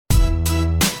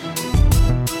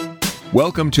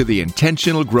Welcome to the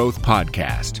Intentional Growth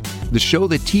Podcast, the show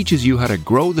that teaches you how to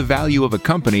grow the value of a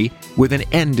company with an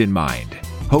end in mind.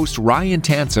 Host Ryan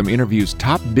Tansom interviews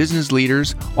top business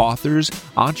leaders, authors,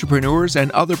 entrepreneurs, and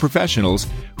other professionals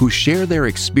who share their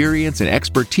experience and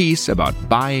expertise about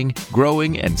buying,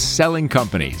 growing, and selling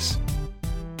companies.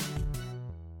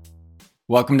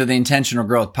 Welcome to the Intentional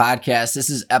Growth Podcast. This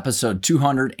is episode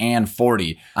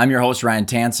 240. I'm your host, Ryan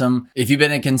Tansom. If you've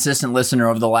been a consistent listener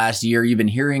over the last year, you've been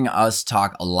hearing us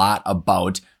talk a lot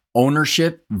about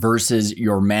ownership versus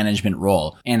your management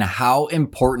role and how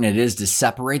important it is to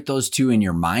separate those two in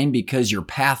your mind, because your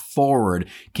path forward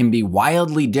can be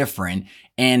wildly different.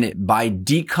 And by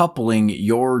decoupling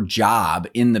your job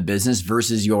in the business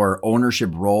versus your ownership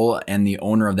role and the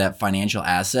owner of that financial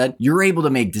asset, you're able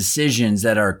to make decisions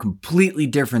that are completely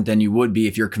different than you would be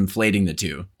if you're conflating the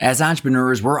two. As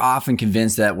entrepreneurs, we're often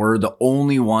convinced that we're the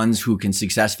only ones who can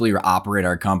successfully operate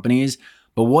our companies.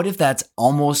 But what if that's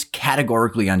almost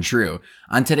categorically untrue?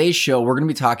 On today's show, we're going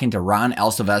to be talking to Ron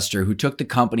Elsylvester, who took the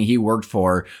company he worked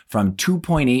for from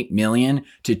 $2.8 million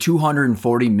to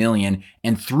 $240 million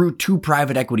and through two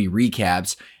private equity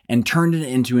recaps and turned it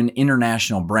into an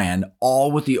international brand, all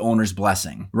with the owner's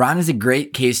blessing. Ron is a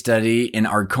great case study in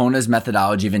Arcona's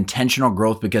methodology of intentional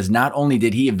growth, because not only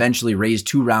did he eventually raise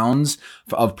 2 rounds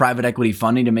of private equity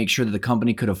funding to make sure that the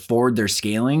company could afford their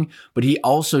scaling, but he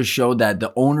also showed that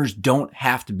the owners don't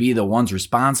have to be the ones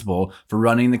responsible for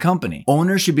running the company.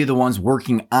 Owners should be the ones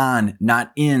working on,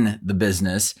 not in the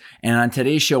business. And on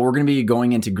today's show, we're going to be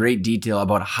going into great detail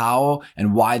about how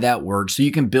and why that works, so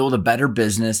you can build a better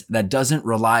business that doesn't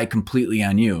rely completely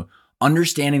on you.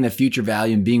 Understanding the future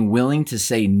value and being willing to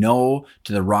say no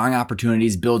to the wrong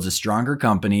opportunities builds a stronger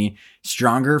company,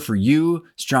 stronger for you,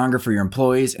 stronger for your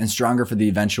employees, and stronger for the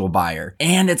eventual buyer.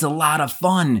 And it's a lot of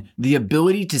fun. The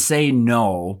ability to say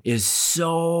no is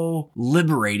so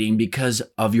liberating because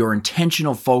of your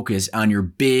intentional focus on your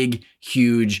big,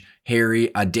 huge,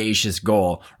 hairy, audacious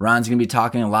goal. Ron's going to be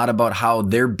talking a lot about how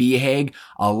their BHAG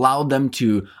allowed them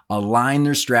to align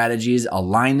their strategies,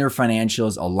 align their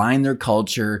financials, align their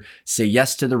culture, say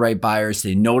yes to the right buyers,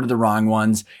 say no to the wrong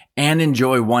ones, and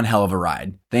enjoy one hell of a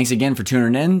ride. Thanks again for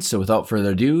tuning in. So without further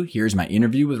ado, here's my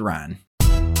interview with Ron.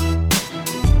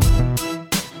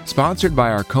 Sponsored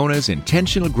by Arcona's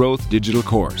Intentional Growth Digital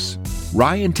Course.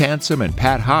 Ryan Tansom and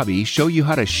Pat Hobby show you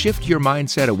how to shift your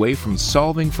mindset away from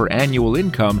solving for annual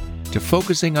income to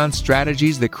focusing on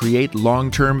strategies that create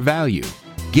long-term value,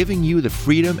 giving you the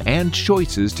freedom and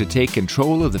choices to take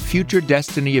control of the future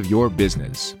destiny of your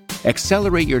business.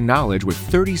 Accelerate your knowledge with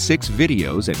 36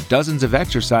 videos and dozens of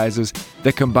exercises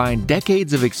that combine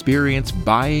decades of experience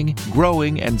buying,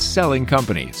 growing, and selling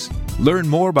companies. Learn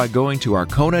more by going to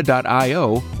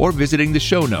arcona.io or visiting the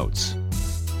show notes.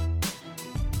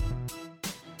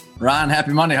 Ron,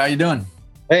 happy Monday. How you doing?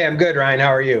 Hey, I'm good, Ryan.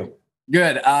 How are you?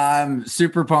 Good. I'm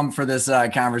super pumped for this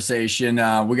conversation.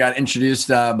 We got introduced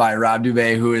by Rob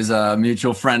Dubé, who is a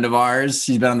mutual friend of ours.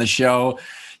 He's been on the show.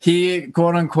 He,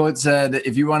 quote unquote, said,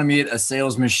 if you want to meet a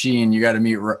sales machine, you got to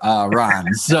meet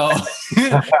Ron. So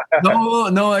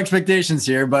no expectations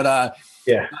here. But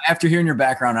yeah, after hearing your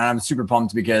background, I'm super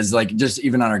pumped because just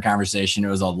even on our conversation, it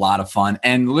was a lot of fun.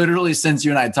 And literally since you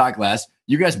and I talked last,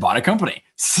 you guys bought a company.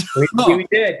 We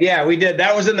did. Yeah, we did.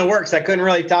 That was in the works. I couldn't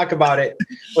really talk about it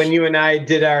when you and I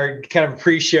did our kind of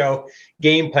pre-show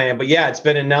game plan. But yeah, it's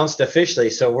been announced officially.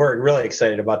 So we're really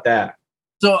excited about that.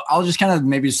 So I'll just kind of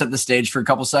maybe set the stage for a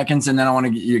couple seconds, and then I want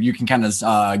to you can kind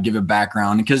of give a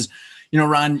background, because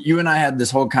Ron, you and I had this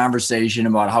whole conversation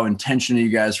about how intentional you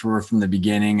guys were from the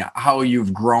beginning, how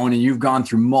you've grown, and you've gone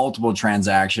through multiple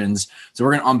transactions. So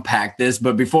we're going to unpack this.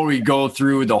 But before we go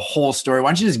through the whole story, why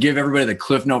don't you just give everybody the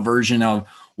Cliff Note version of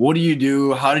what do you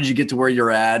do? How did you get to where you're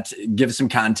at? Give some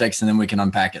context, and then we can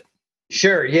unpack it.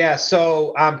 Sure. Yeah.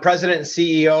 So I'm president and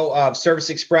CEO of Service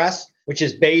Express, which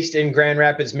is based in Grand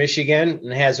Rapids, Michigan,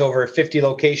 and has over 50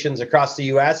 locations across the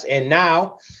U.S. And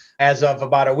now, as of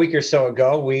about a week or so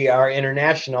ago, we are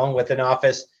international with an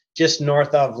office just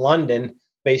north of London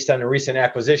based on a recent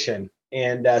acquisition.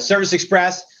 And Service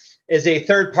Express is a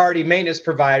third-party maintenance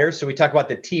provider. So we talk about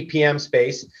the TPM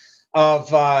space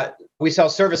of we sell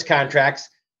service contracts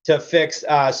to fix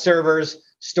servers,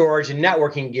 storage, and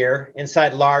networking gear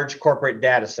inside large corporate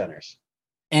data centers.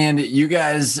 And you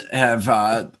guys have,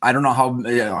 I don't know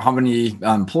how many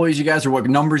employees you guys or what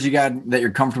numbers you got that you're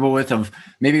comfortable with, of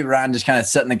maybe Ron just kind of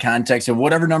setting the context of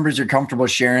whatever numbers you're comfortable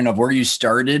sharing of where you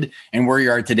started and where you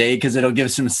are today, because it'll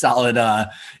give some solid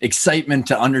excitement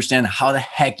to understand how the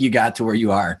heck you got to where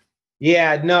you are.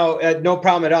 Yeah, no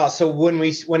problem at all. So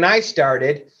when I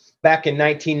started back in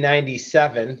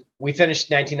 1997, we finished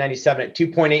 1997 at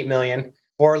 $2.8 million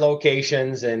 4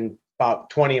 locations and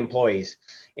about 20 employees.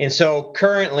 And so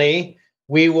currently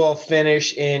we will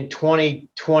finish in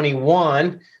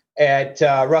 2021 at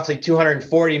roughly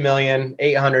 240 million,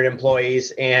 800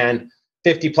 employees, and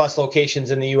 50 plus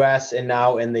locations in the US and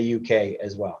now in the UK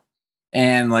as well.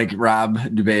 And like Rob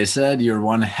Dubay said, you're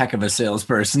one heck of a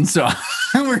salesperson. So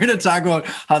we're going to talk about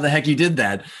how the heck you did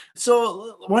that.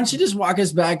 So why don't you just walk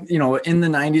us back, in the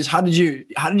 90s, how did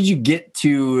you get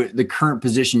to the current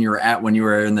position you were at when you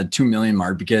were in the 2 million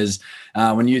mark? Because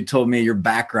when you told me your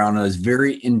background, it was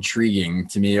very intriguing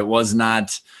to me. It was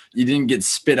not, you didn't get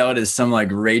spit out as some like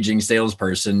raging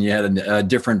salesperson. You had a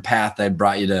different path that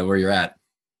brought you to where you're at.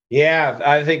 Yeah,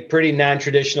 I think pretty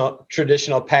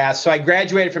traditional path. So I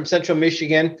graduated from Central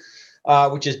Michigan,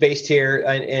 which is based here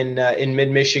in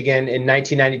mid-Michigan in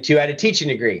 1992. I had a teaching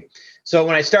degree. So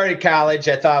when I started college,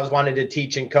 I thought I wanted to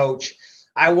teach and coach.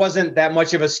 I wasn't that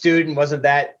much of a student, wasn't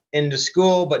that into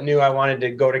school, but knew I wanted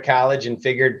to go to college and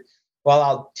figured, well,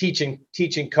 I'll teach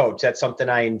and coach. That's something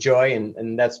I enjoy,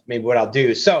 and that's maybe what I'll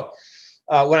do. So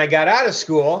when I got out of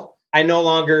school, I no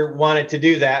longer wanted to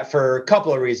do that for a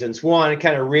couple of reasons. One, I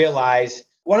kind of realized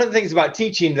one of the things about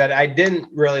teaching that I didn't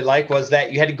really like was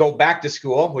that you had to go back to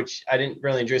school, which I didn't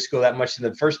really enjoy school that much in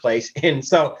the first place. And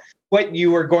so what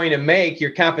you were going to make,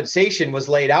 your compensation was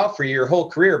laid out for your whole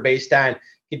career based on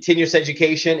continuous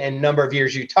education and number of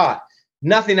years you taught,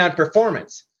 nothing on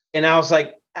performance. And I was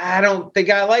like, I don't think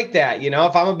I like that.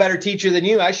 If I'm a better teacher than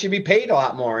you, I should be paid a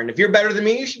lot more. And if you're better than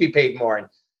me, you should be paid more.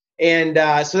 And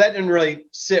so that didn't really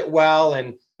sit well.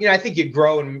 And, I think you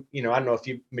grow and, I don't know if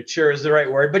you mature is the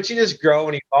right word, but you just grow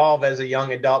and evolve as a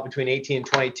young adult between 18 and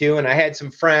 22. And I had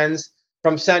some friends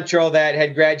from Central that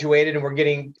had graduated and were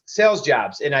getting sales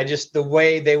jobs. And the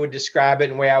way they would describe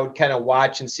it and the way I would kind of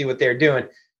watch and see what they're doing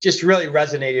just really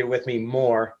resonated with me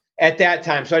more at that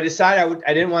time. So I decided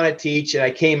I didn't want to teach, and I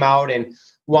came out and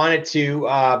wanted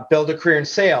to build a career in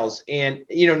sales. And,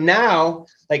 now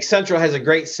like Central has a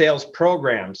great sales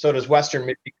program. So does Western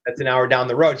Michigan. That's an hour down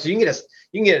the road. So you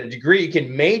can get a degree, you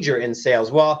can major in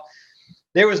sales. Well,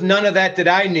 there was none of that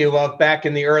I knew of back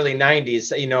in the early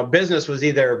 90s. Business was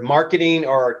either marketing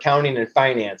or accounting and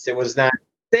finance. It was not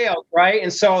sales, right?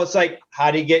 And so it's like, you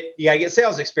got to get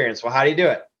sales experience. Well, how do you do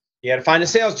it? You got to find a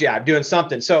sales job, doing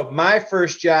something. So my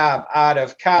first job out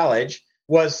of college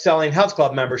was selling health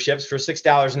club memberships for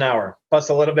 $6 an hour, plus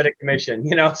a little bit of commission,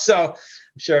 so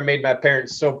I'm sure I made my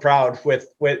parents so proud with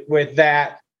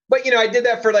that. But, I did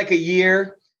that for like a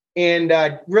year and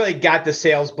really got the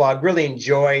sales bug, really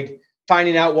enjoyed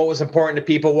finding out what was important to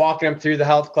people, walking them through the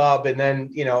health club, and then,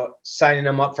 signing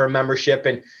them up for a membership.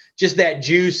 And just that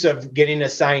juice of getting a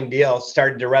signed deal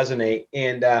started to resonate.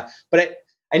 And, but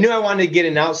I knew I wanted to get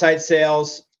in outside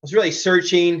sales. I was really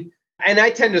searching. And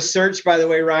I tend to search, by the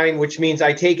way, Ryan, which means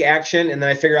I take action and then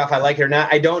I figure out if I like it or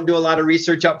not. I don't do a lot of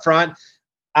research up front.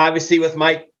 Obviously, with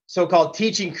my so-called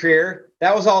teaching career,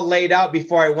 that was all laid out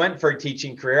before I went for a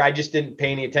teaching career. I just didn't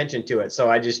pay any attention to it. So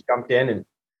I just jumped in.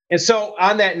 And so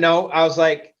on that note, I was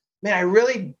like, man, I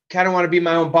really kind of want to be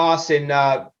my own boss and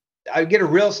I get a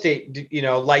real estate,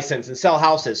 license and sell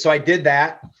houses. So I did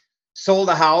that, sold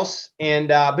a house, and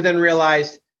but then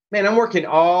realized, man, I'm working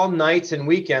all nights and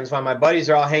weekends while my buddies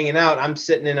are all hanging out. I'm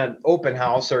sitting in an open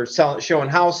house or showing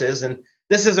houses, and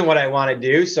this isn't what I want to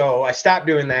do. So I stopped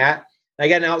doing that. I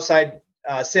got an outside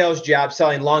sales job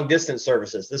selling long distance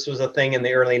services. This was a thing in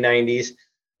the early 90s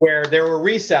where there were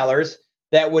resellers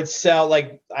that would sell,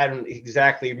 like, I don't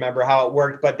exactly remember how it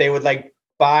worked, but they would like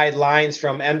buy lines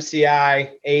from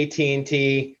MCI,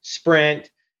 AT&T,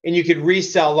 Sprint, and you could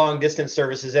resell long distance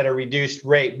services at a reduced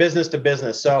rate, business to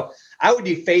business. So I would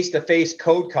do face-to-face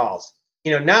code calls.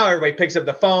 Now everybody picks up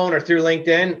the phone or through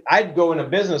LinkedIn. I'd go in a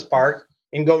business park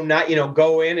and go in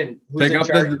and pick up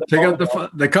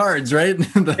the cards, right?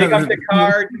 Pick up the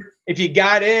card. If you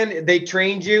got in, they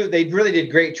trained you. They really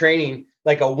did great training,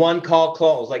 like a one-call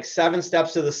close, like 7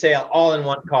 steps to the sale, all in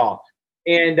one call.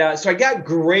 And so I got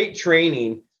great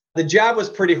training. The job was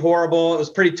pretty horrible. It was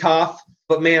pretty tough,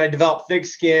 but man, I developed thick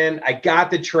skin. I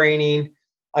got the training.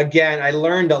 Again, I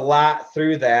learned a lot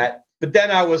through that. But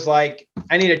then I was like,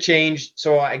 I need a change.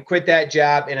 So I quit that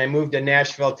job and I moved to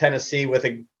Nashville, Tennessee with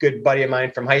a good buddy of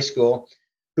mine from high school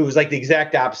who was like the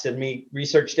exact opposite of me,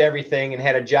 researched everything and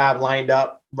had a job lined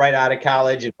up right out of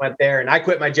college and went there. And I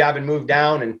quit my job and moved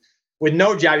down, and with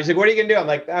no job. He's like, what are you going to do? I'm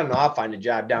like, I don't know. I'll find a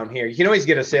job down here. You can always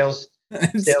get a sales job.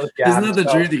 Isn't that the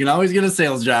truth? You can always get a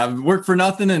sales job, work for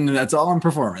nothing, and that's all on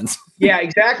performance. Yeah,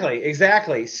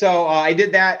 exactly. So I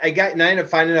did that. I ended up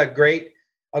finding a great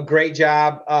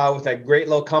job with a great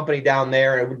little company down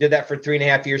there. And we did that for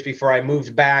 3.5 years before I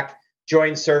moved back,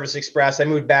 joined Service Express. I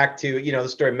moved back to, the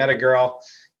story, met a girl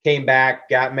came back,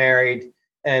 got married,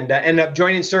 and ended up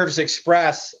joining Service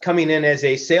Express, coming in as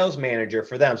a sales manager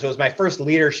for them. So it was my first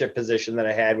leadership position that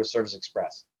I had with Service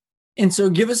Express. And so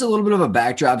give us a little bit of a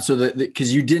backdrop so that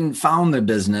because you didn't found the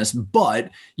business,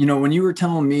 but when you were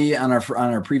telling me on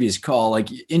our previous call, like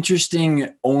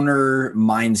interesting owner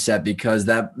mindset, because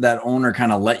that owner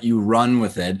kind of let you run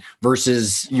with it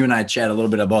versus you and I chat a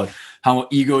little bit about how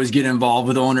egos get involved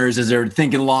with owners as they're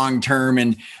thinking long term.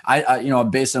 And I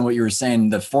based on what you were saying,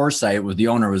 the foresight with the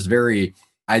owner was very,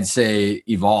 I'd say,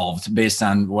 evolved based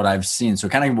on what I've seen. So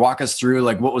kind of walk us through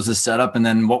like what was the setup and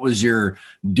then what was your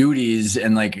duties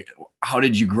and like how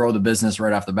did you grow the business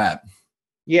right off the bat?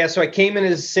 Yeah, so I came in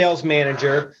as a sales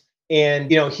manager and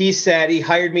he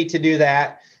hired me to do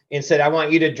that and said, I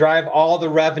want you to drive all the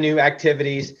revenue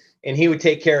activities, and he would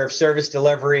take care of service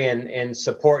delivery and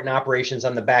support and operations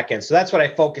on the back end. So that's what I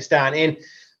focused on. And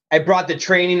I brought the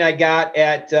training I got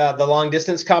at the long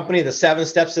distance company, the 7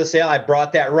 steps to sale. I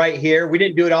brought that right here. We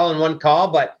didn't do it all in one call,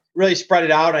 but really spread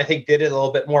it out. And I think did it a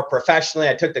little bit more professionally.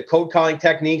 I took the cold calling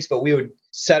techniques, but we would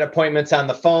set appointments on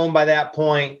the phone by that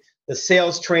point, the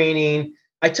sales training.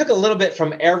 I took a little bit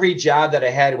from every job that I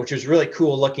had, which was really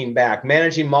cool looking back.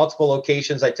 Managing multiple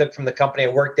locations I took from the company I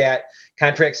worked at,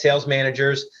 contract sales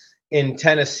managers in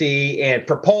Tennessee, and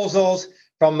proposals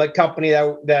from the company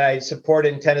that I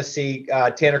supported in Tennessee,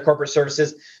 Tanner Corporate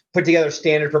Services, put together a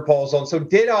standard proposal. And so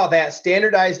did all that,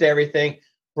 standardized everything,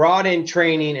 brought in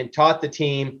training and taught the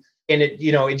team. And it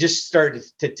just started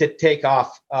to take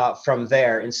off from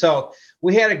there. And so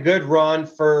we had a good run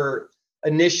for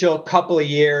initial couple of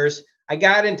years. I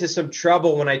got into some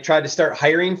trouble when I tried to start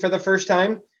hiring for the first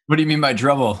time. What do you mean by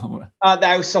trouble?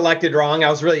 I was selected wrong. I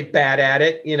was really bad at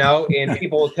it, and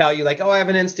people will tell you like, oh, I have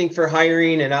an instinct for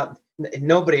hiring, and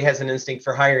nobody has an instinct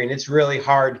for hiring. It's really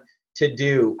hard to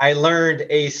do. I learned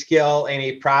a skill and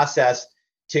a process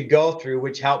to go through,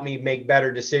 which helped me make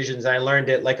better decisions. I learned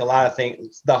it, like a lot of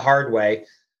things, the hard way.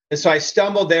 And so I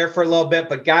stumbled there for a little bit,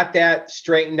 but got that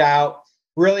straightened out,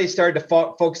 really started to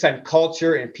focus on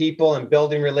culture and people and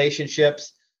building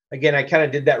relationships. Again, I kind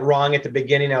of did that wrong at the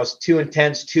beginning. I was too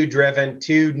intense, too driven,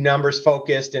 too numbers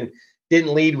focused, and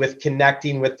didn't lead with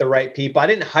connecting with the right people. I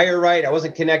didn't hire right. I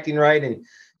wasn't connecting right. And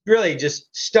really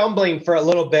just stumbling for a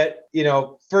little bit.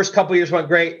 First couple of years went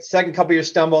great. Second couple of years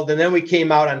stumbled. And then we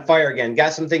came out on fire again,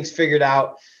 got some things figured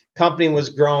out. Company was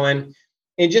growing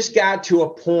and just got to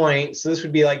a point. So this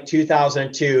would be like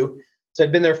 2002. So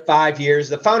I'd been there 5 years.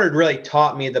 The founder had really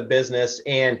taught me the business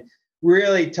and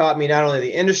really taught me not only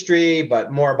the industry,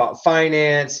 but more about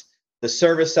finance, the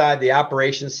service side, the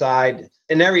operations side,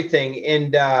 and everything.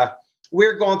 And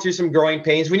we're going through some growing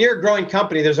pains. When you're a growing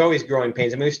company, there's always growing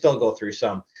pains. I mean, we still go through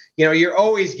some. You're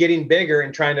always getting bigger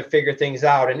and trying to figure things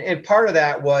out. And part of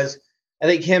that was, I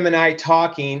think, him and I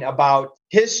talking about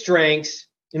his strengths,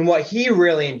 and what he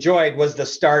really enjoyed was the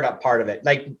startup part of it,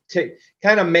 like to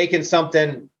kind of making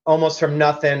something almost from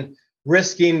nothing,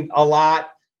 risking a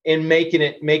lot and making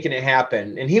it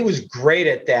happen. And he was great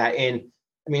at that. And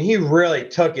I mean, he really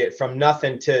took it from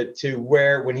nothing to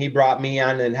where, when he brought me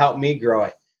on and helped me grow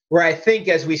it. Where I think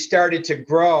as we started to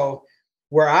grow,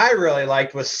 where I really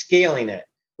liked was scaling it,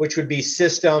 which would be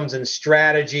systems and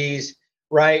strategies,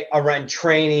 right? Around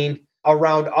training,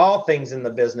 around all things in the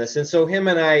business. And so him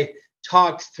and I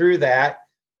talked through that.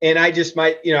 And I just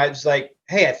I was like,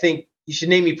 hey, I think you should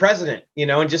name me president,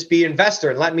 and just be investor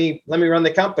and let me run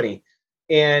the company.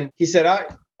 And he said,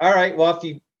 all right, well,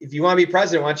 if you want to be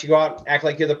president, why don't you go out and act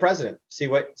like you're the president? See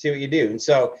what you do. And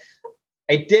so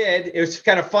I did. It was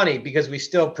kind of funny because we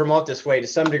still promote this way to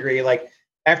some degree. Like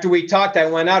after we talked, I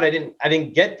went out. I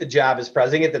didn't get the job as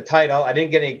president, I didn't get the title. I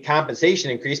didn't get any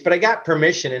compensation increase, but I got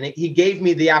permission, and he gave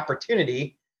me the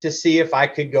opportunity to see if I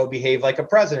could go behave like a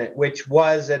president, which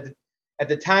was at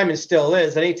the time and still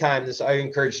is. Anytime I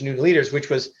encourage new leaders, which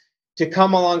was to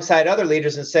come alongside other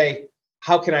leaders and say,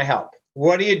 how can I help?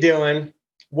 What are you doing?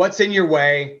 What's in your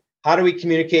way? How do we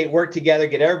communicate, work together,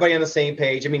 get everybody on the same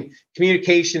page? I mean,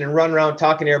 communication and run around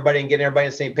talking to everybody and getting everybody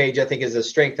on the same page, I think, is a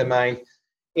strength of mine.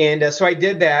 And so I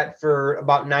did that for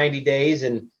about 90 days,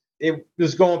 and it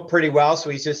was going pretty well. So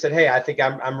he just said, hey, I think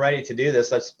I'm ready to do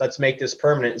this. Let's make this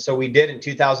permanent. And so we did in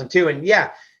 2002. And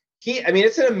yeah,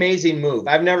 it's an amazing move.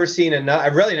 I've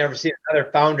really never seen another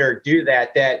founder do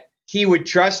that he would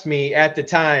trust me at the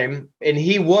time. And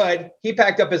he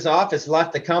packed up his office,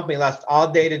 left the company, left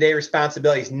all day-to-day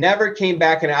responsibilities, never came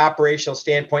back in an operational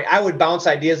standpoint. I would bounce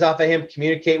ideas off of him,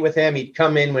 communicate with him. He'd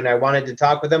come in when I wanted to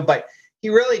talk with him, but he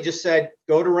really just said,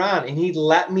 go to Ron, and he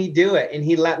let me do it. And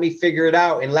he let me figure it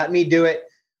out and let me do it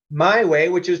my way,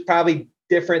 which was probably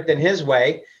different than his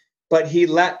way, but he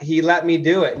let me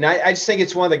do it. And I just think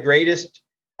it's one of the greatest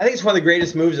I think it's one of the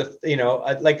greatest moves of,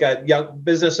 like a young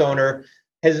business owner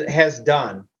has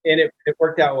done. And it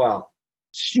worked out well.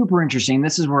 Super interesting.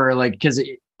 This is where because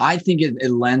I think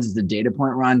it lends the data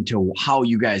point, Ron, to how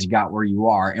you guys got where you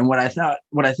are. And what I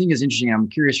think is interesting, I'm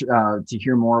curious to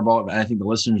hear more about, and I think the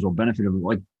listeners will benefit of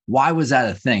it. Why was that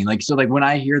a thing? When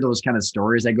I hear those kind of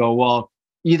stories, I go, well,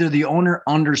 either the owner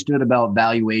understood about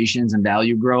valuations and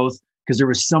value growth because there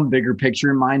was some bigger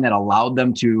picture in mind that allowed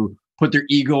them to put their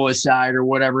ego aside or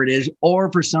whatever it is,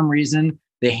 or for some reason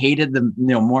they hated the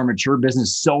more mature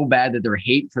business so bad that their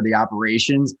hate for the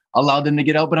operations allowed them to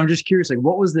get out. But I'm just curious,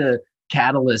 what was the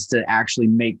catalyst to actually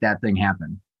make that thing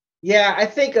happen? Yeah, I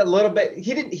think a little bit.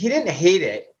 He didn't hate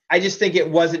it. I just think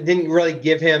didn't really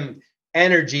give him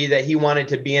energy that he wanted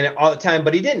to be in it all the time,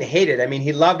 but he didn't hate it. I mean,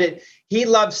 he loved it. He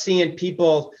loved seeing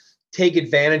people take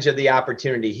advantage of the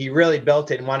opportunity. He really built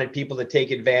it and wanted people to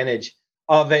take advantage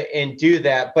of it and do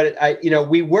that. But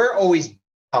we were always,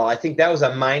 I think that was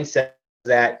a mindset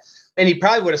and he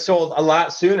probably would have sold a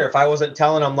lot sooner if I wasn't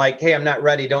telling him hey, I'm not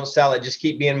ready. Don't sell it. Just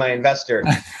keep being my investor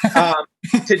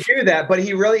to do that. But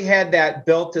he really had that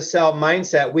built to sell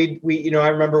mindset. I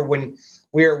remember when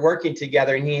we were working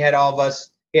together and he had all of us,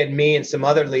 he had me and some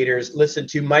other leaders listen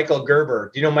to Michael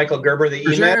Gerber. Do you know Michael Gerber, the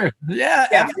email? Sure. Yeah.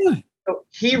 Absolutely. So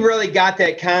he really got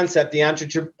that concept, the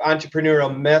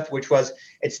entrepreneurial myth, which was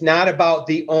it's not about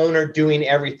the owner doing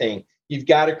everything. You've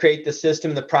got to create the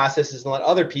system, the processes, and let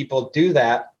other people do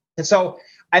that. And so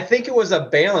I think it was a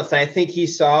balance. And I think he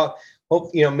saw,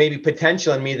 maybe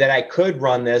potential in me that I could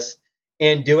run this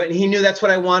and do it. And he knew that's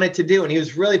what I wanted to do. And he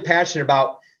was really passionate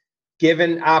about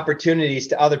giving opportunities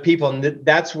to other people. And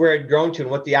that's where it grown to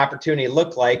and what the opportunity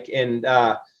looked like. And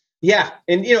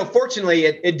fortunately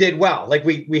it did well.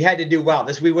 We had to do well.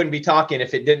 We wouldn't be talking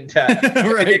if it didn't, right.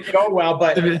 It didn't go well,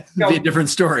 but it'd be a different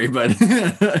story, but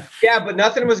yeah, but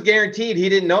nothing was guaranteed. He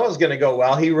didn't know it was going to go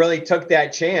well. He really took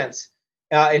that chance.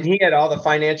 And he had all the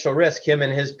financial risk. Him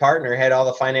and his partner had all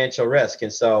the financial risk.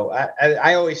 And so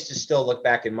I always just still look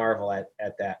back and marvel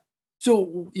at that.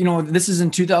 So, this is in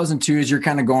 2002 as you're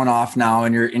kind of going off now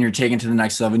and you're taking to the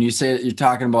next level. And you say you're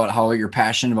talking about how you're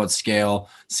passionate about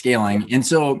scaling. And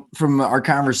so from our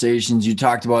conversations, you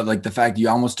talked about the fact you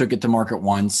almost took it to market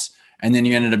once and then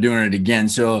you ended up doing it again.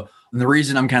 So the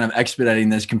reason I'm kind of expediting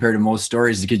this compared to most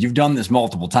stories is because you've done this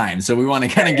multiple times. So we want to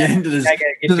kind of get into this,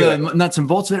 the nuts and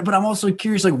bolts of it. But I'm also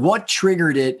curious, what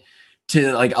triggered it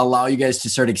to allow you guys to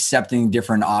start accepting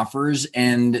different offers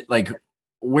and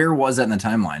where was that in the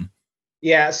timeline?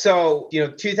 Yeah. So,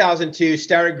 2002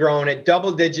 started growing at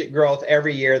double-digit growth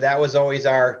every year. That was always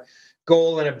our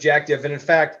goal and objective. And in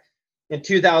fact, in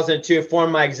 2002, I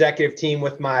formed my executive team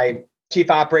with my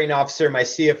chief operating officer, my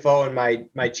CFO, and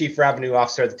my chief revenue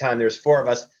officer at the time. There's 4 of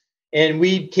us. And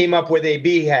we came up with a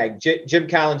BHAG, Jim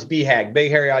Collins BHAG,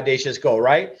 big, hairy, audacious goal,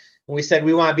 right? And we said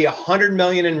we want to be $100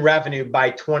 million in revenue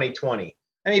by 2020.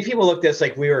 I mean, people looked at us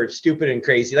like we were stupid and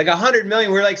crazy. 100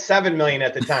 million, we were 7 million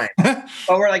at the time. But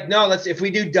we're no, if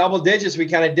we do double digits, we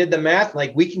kind of did the math,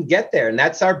 we can get there. And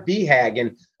that's our BHAG.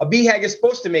 And a BHAG is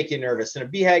supposed to make you nervous. And a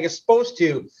BHAG is supposed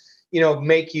to,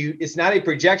 make you, it's not a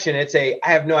projection. It's I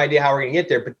have no idea how we're going to get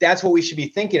there, but that's what we should be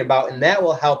thinking about. And that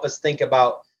will help us think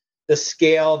about the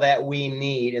scale that we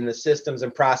need and the systems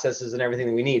and processes and everything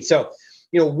that we need. So,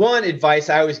 one advice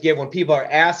I always give when people are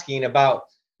asking about,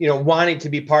 wanting to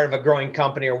be part of a growing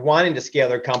company or wanting to scale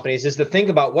their companies is to think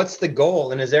about what's the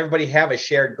goal and does everybody have a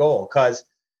shared goal? Because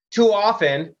too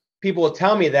often people will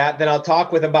tell me that, then I'll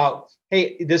talk with about,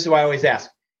 hey, this is what I always ask.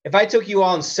 If I took you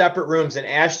all in separate rooms and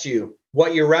asked you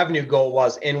what your revenue goal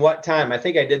was in what time, I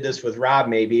think I did this with Rob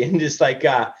maybe, and just would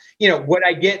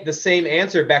I get the same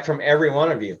answer back from every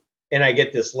one of you? And I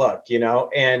get this look,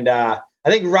 and I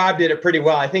think Rob did it pretty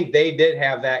well. I think they did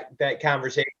have that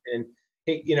conversation.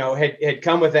 Had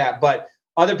come with that, but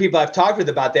other people I've talked with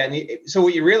about that. And so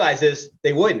what you realize is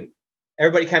they wouldn't.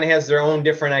 Everybody kind of has their own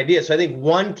different ideas. So I think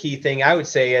one key thing I would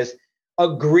say is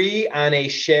agree on a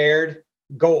shared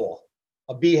goal,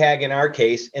 a BHAG in our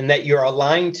case, and that you're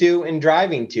aligned to and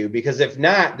driving to, because if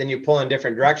not, then you pull in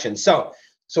different directions. So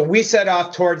we set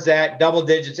off towards that double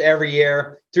digits every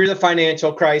year through the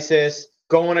financial crisis,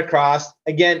 going across.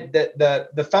 Again,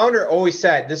 the founder always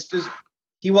said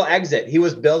he will exit. He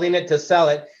was building it to sell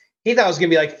it. He thought it was going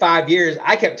to be 5 years.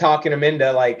 I kept talking him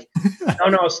into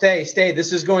no, stay.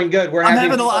 This is going good. I'm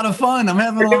having a lot of fun.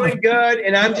 We're doing good.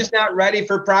 And I'm just not ready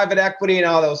for private equity and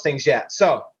all those things yet.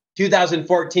 So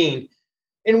 2014,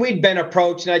 and we'd been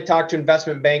approached, and I talked to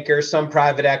investment bankers, some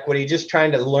private equity, just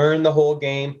trying to learn the whole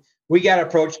game. We got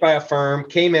approached by a firm,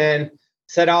 came in,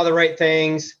 said all the right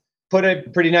things, put a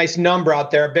pretty nice number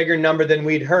out there, a bigger number than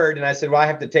we'd heard. And I said, well, I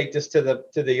have to take this to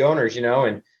the owners,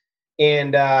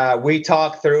 And we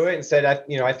talked through it and said,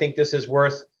 I think this is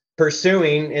worth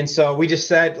pursuing. And so we just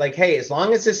said, like, hey, as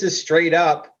long as this is straight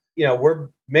up, we're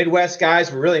Midwest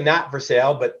guys, we're really not for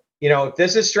sale, but if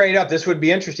this is straight up, this would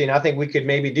be interesting. I think we could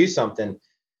maybe do something.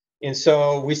 And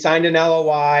so we signed an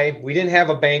LOI. We didn't have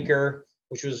a banker,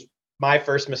 which was my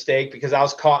first mistake because I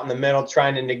was caught in the middle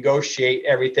trying to negotiate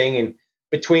everything and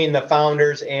between the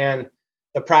founders and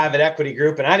the private equity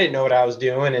group. And I didn't know what I was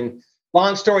doing. And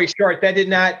long story short, that did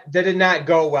not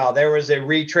go well. There was a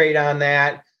retrade on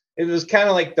that. It was kind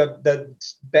of like the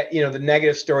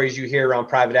negative stories you hear around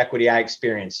private equity I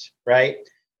experienced, right?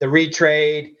 The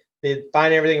retrade, they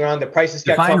find everything wrong. The prices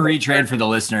kept Define retrade for the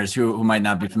listeners who might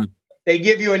not be familiar. They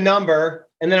give you a number,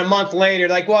 and then a month later,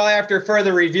 like, well, after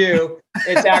further review,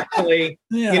 it's actually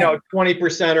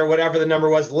 20% or whatever the number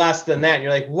was less than that. And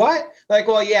you're like, what? Like,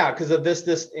 well, yeah, because of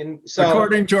this, and so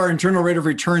according to our internal rate of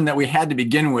return that we had to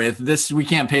begin with, we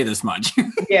can't pay this much.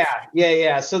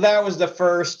 Yeah. So that was the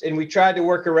first, and we tried to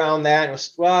work around that. And it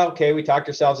was, well, okay, we talked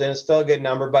ourselves in. It's still a good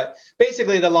number, but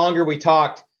basically, the longer we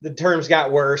talked, the terms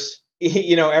got worse.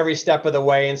 Every step of the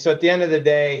way. And so at the end of the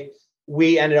day,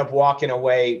 we ended up walking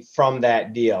away from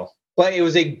that deal. But it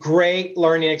was a great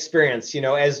learning experience,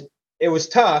 as it was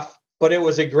tough, but it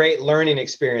was a great learning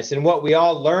experience. And what we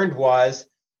all learned was,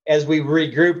 as we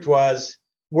regrouped, was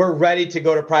we're ready to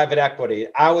go to private equity.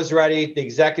 I was ready. The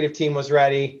executive team was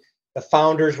ready. The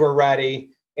founders were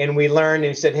ready. And we learned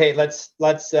and said, hey, let's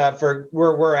for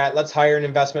where we're at, let's hire an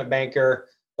investment banker.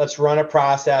 Let's run a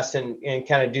process and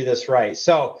kind of do this right.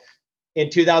 So in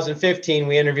 2015,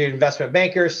 we interviewed investment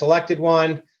bankers, selected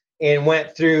one, and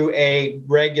went through a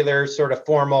regular sort of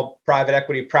formal private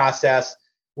equity process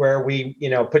where we,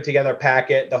 put together a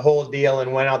packet, the whole deal,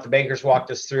 and went out. The bankers walked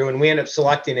us through, and we ended up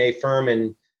selecting a firm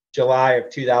in July of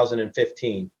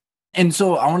 2015. And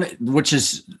so which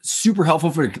is super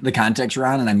helpful for the context,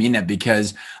 Ron. And I mean that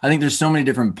because I think there's so many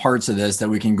different parts of this that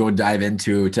we can go dive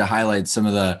into to highlight some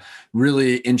of the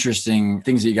really interesting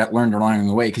things that you learned along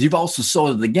the way. Because you've also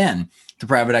sold it again to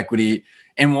private equity,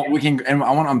 and I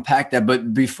want to unpack that.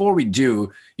 But before we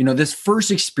do, this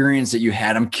first experience that you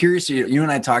had, I'm curious. You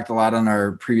and I talked a lot on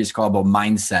our previous call about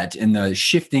mindset and the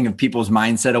shifting of people's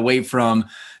mindset away from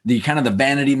the kind of the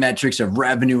vanity metrics of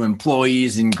revenue,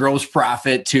 employees, and gross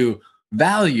profit to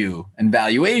value and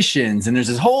valuations. And there's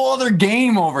this whole other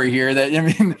game over here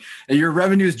that, your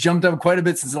revenue has jumped up quite a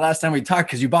bit since the last time we talked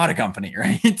because you bought a company,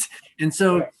 right? And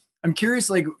so I'm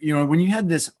curious, when you had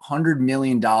this $100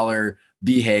 million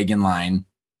BHAG in line,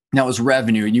 that was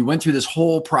revenue, and you went through this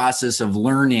whole process of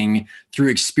learning through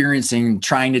experiencing,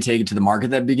 trying to take it to the market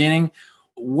at the beginning,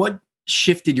 what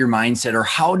shifted your mindset, or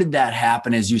how did that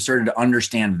happen as you started to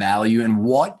understand value, and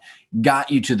what got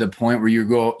you to the point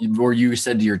where you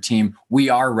said to your team, we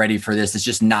are ready for this. It's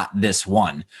just not this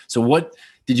one. So what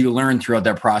did you learn throughout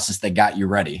that process that got you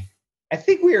ready? I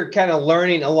think we were kind of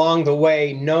learning along the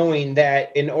way, knowing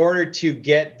that in order to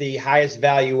get the highest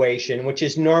valuation, which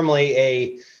is normally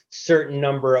a certain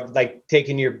number of, like,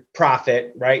 taking your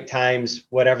profit, right, times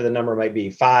whatever the number might be,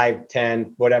 5,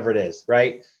 10, whatever it is,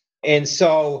 right? And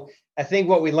so I think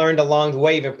what we learned along the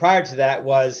way, even prior to that,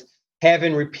 was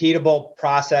having repeatable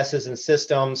processes and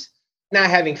systems, not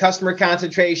having customer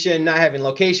concentration, not having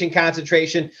location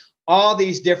concentration, all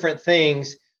these different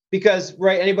things. Because,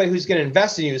 right, anybody who's going to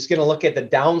invest in you is going to look at the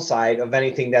downside of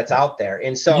anything that's out there.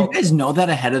 And so you guys know that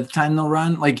ahead of time though,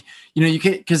 Ron? Like, you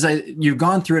can, because you've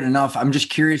gone through it enough. I'm just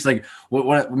curious, like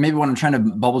what I'm trying to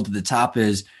bubble to the top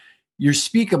is you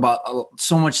speak about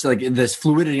so much like this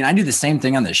fluidity. And I do the same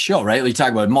thing on this show, right? We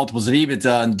talk about multiples of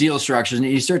EBITDA and deal structures, and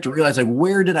you start to realize, like,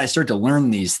 where did I start to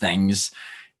learn these things?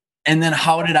 And then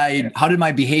how did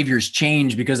my behaviors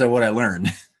change because of what I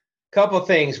learned? Couple of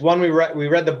things. One, we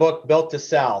read the book Built to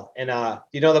Sell, and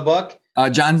you know the book?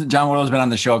 John Willow's been on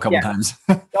the show a couple times.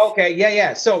 Okay,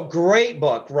 yeah. So great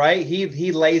book, right?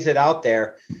 He lays it out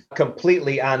there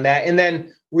completely on that. And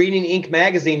then reading Inc.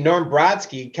 magazine, Norm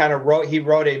Brodsky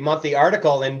wrote a monthly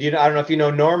article, and I don't know if you know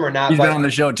Norm or not. He's been on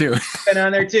the show too. Been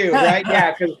on there too, right?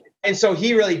 Yeah. And so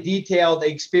he really detailed the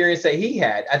experience that he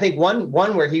had. I think one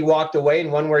where he walked away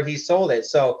and one where he sold it.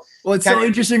 So, well, it's so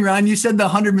interesting, Ron. You said the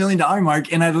 $100 million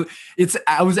mark, and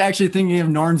I was actually thinking of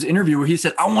Norm's interview where he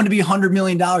said, "I want to be $100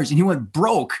 million," and he went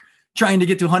broke trying to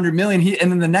get to $100 million.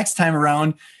 And then the next time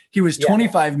around, he was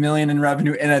 $25 million in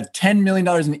revenue and had $10 million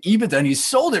in EBITDA, and he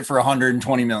sold it for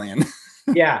 $120 million.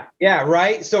 Yeah,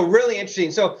 right. So really interesting.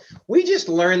 So we just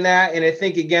learned that, and I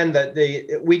think again that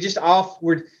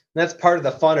that's part of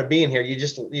the fun of being here.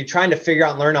 You're trying to figure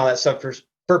out and learn all that stuff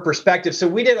for perspective. So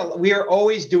we are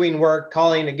always doing work,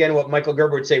 calling, again, what Michael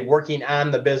Gerber would say, working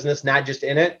on the business, not just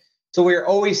in it. So we're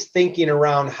always thinking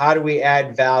around how do we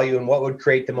add value and what would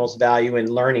create the most value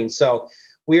in learning. So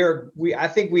I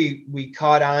think we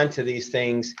caught on to these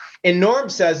things. And Norm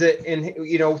says it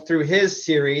through his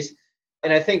series.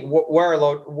 And I think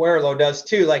Warlow does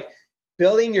too, like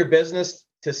building your business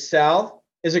to sell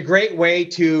is a great way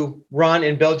to run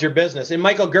and build your business. And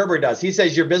Michael Gerber does. He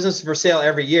says your business is for sale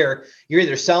every year. You're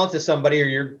either selling to somebody or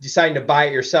you're deciding to buy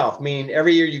it yourself. Meaning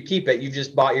every year you keep it, you've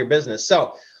just bought your business.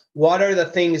 So what are the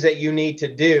things that you need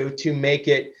to do to make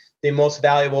it the most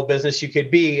valuable business you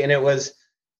could be? And it was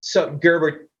so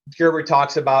Gerber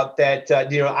talks about that,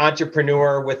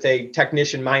 entrepreneur with a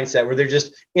technician mindset where they're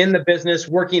just in the business,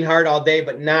 working hard all day,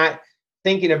 but not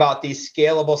thinking about these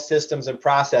scalable systems and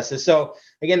processes. So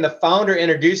again, the founder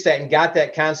introduced that and got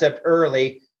that concept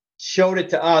early, showed it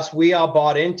to us. We all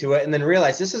bought into it and then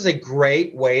realized this is a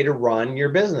great way to run your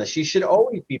business. You should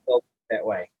always be built that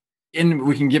way. And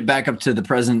we can get back up to the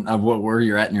present of where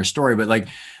you're at in your story. But like,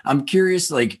 I'm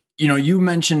curious, like, you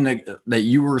mentioned that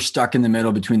you were stuck in the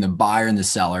middle between the buyer and the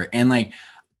seller. And like,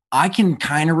 I can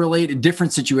kind of relate a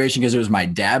different situation because it was my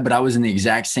dad, but I was in the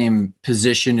exact same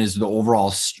position as the overall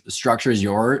structure as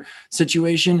your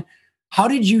situation. How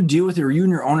did you deal with it, or you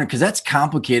and your owner? Because that's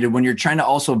complicated when you're trying to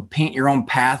also paint your own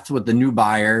path with the new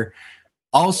buyer.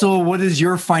 Also, what is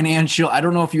your financial? I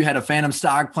don't know if you had a phantom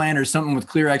stock plan or something with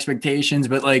clear expectations,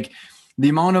 but like the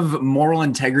amount of moral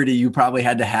integrity you probably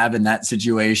had to have in that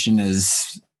situation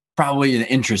is probably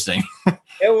interesting.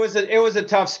 It was a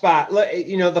tough spot.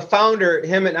 The founder,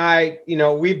 him and I,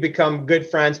 we've become good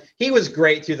friends. He was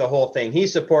great through the whole thing. He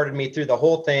supported me through the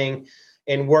whole thing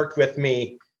and worked with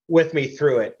me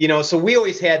through it. So we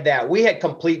always had that. We had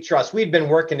complete trust. We'd been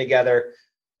working together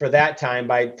for that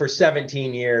time for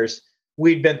 17 years.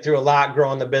 We'd been through a lot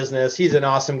growing the business. He's an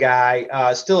awesome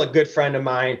guy, still a good friend of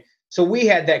mine. So we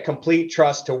had that complete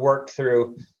trust to work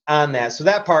through on that. So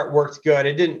that part worked good.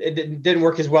 It didn't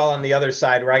work as well on the other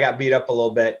side where I got beat up a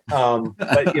little bit. But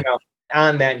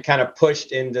on that and kind of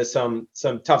pushed into some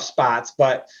tough spots.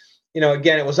 But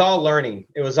again, it was all learning.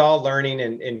 It was all learning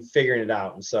and figuring it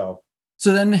out. And So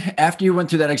then after you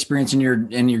went through that experience and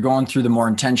you're going through the more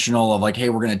intentional of like, hey,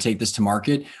 we're going to take this to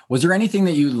market. Was there anything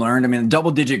that you learned? I mean,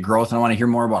 double digit growth, and I want to hear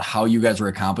more about how you guys were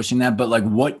accomplishing that. But like,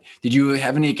 what did you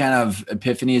have any kind of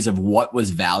epiphanies of what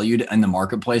was valued in the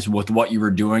marketplace with what you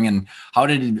were doing? And how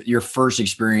did your first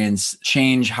experience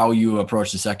change how you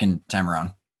approached the second time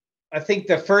around? I think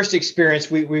the first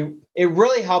experience, it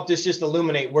really helped us just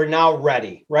illuminate we're now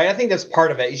ready, right? I think that's part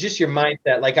of it. It's just your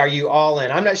mindset. Like, are you all in?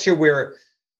 I'm not sure we're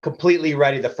completely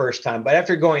ready the first time, but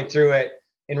after going through it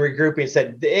and regrouping,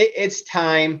 said it's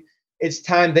time.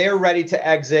 They're ready to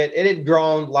exit. It had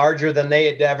grown larger than they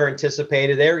had ever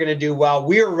anticipated. They were going to do well.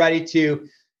 We were ready to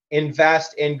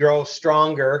invest and grow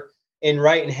stronger and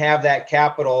have that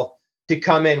capital to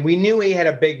come in. We knew we had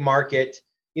a big market.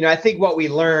 I think what we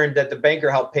learned that the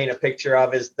banker helped paint a picture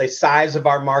of is the size of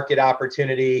our market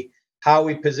opportunity, how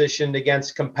we positioned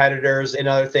against competitors and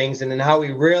other things, and then how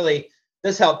we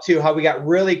this helped too, how we got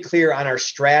really clear on our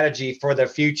strategy for the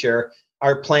future,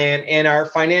 our plan, and our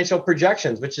financial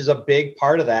projections, which is a big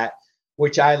part of that,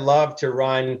 which I love to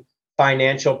run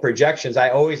financial projections.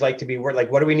 I always like to be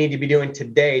like, what do we need to be doing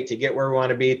today to get where we want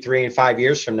to be 3 and 5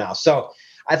 years from now? So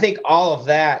I think all of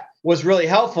that was really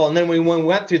helpful. And then when we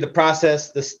went through the process,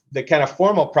 the kind of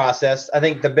formal process, I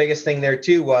think the biggest thing there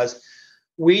too was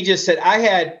we just said, I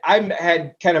had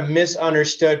kind of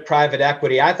misunderstood private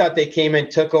equity. I thought they came in,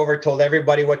 took over, told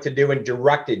everybody what to do and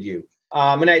directed you.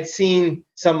 And I'd seen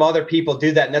some other people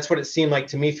do that. And that's what it seemed like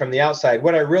to me from the outside.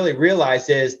 What I really realized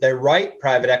is the right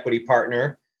private equity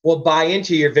partner will buy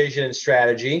into your vision and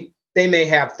strategy. They may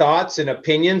have thoughts and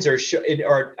opinions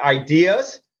or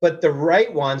ideas, but the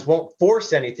right ones won't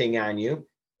force anything on you.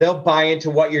 They'll buy into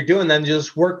what you're doing, then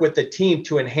just work with the team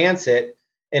to enhance it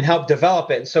and help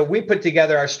develop it. And so we put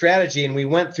together our strategy and we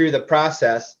went through the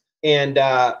process. And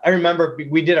I remember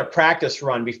we did a practice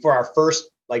run before our first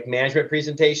management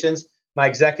presentations, my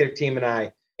executive team and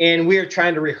I, and we were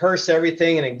trying to rehearse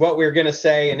everything and what we were going to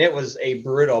say. And it was a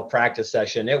brutal practice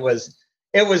session. It was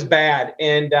bad.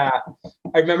 And I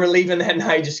remember leaving that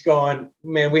night just going,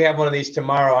 man, we have one of these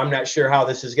tomorrow. I'm not sure how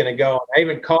this is going to go. I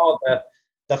even called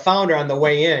the founder on the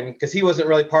way in because he wasn't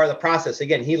really part of the process.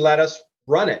 Again, he let us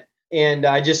run it. And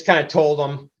I just kind of told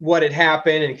him what had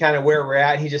happened and kind of where we're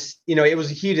at. He just,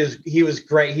 he was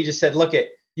great. He just said, look,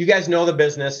 you guys know the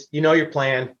business, your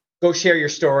plan, go share your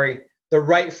story. The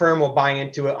right firm will buy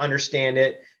into it, understand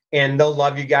it, and they'll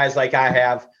love you guys like I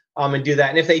have, and do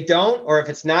that. And if they don't, or if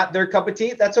it's not their cup of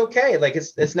tea, that's okay.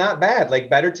 It's not bad,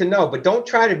 better to know, but don't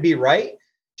try to be right.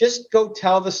 Just go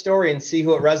tell the story and see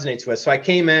who it resonates with. So I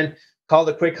came in, called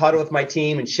a quick huddle with my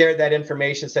team and shared that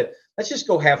information, said, let's just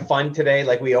go have fun today,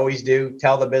 like we always do,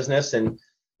 tell the business and,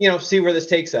 see where this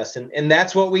takes us. And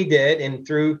that's what we did. And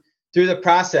through the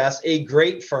process, a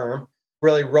great firm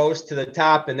really rose to the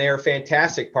top, and they are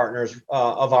fantastic partners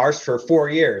of ours for 4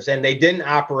 years. And they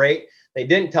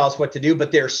didn't tell us what to do,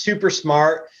 but they're super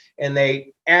smart and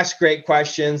they asked great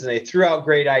questions and they threw out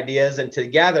great ideas. And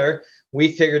together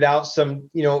we figured out some,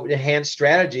 enhanced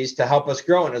strategies to help us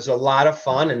grow. And it was a lot of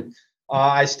fun. And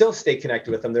I still stay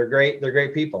connected with them. They're great. They're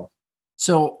great people.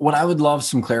 So what I would love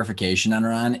some clarification on,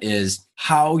 Ron, is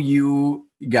how you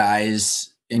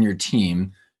guys and your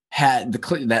team had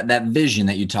that vision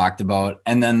that you talked about,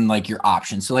 and then like your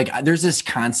options. So like there's this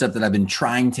concept that I've been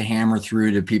trying to hammer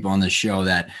through to people on this show,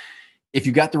 that if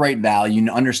you got the right value,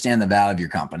 you understand the value of your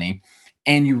company,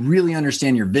 and you really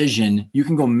understand your vision, you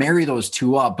can go marry those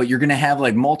two up, but you're going to have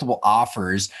like multiple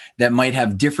offers that might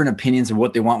have different opinions of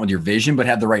what they want with your vision, but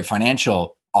have the right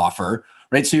financial offer,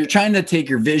 right? So you're trying to take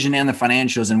your vision and the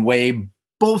financials and weigh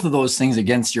both of those things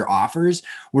against your offers,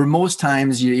 where most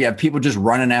times you have people just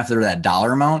running after that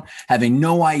dollar amount, having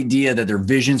no idea that their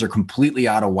visions are completely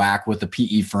out of whack with the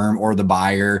PE firm or the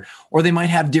buyer, or they might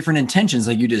have different intentions.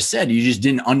 Like you just said, you just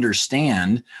didn't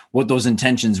understand what those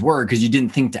intentions were because you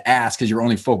didn't think to ask because you're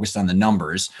only focused on the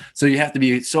numbers. So you have to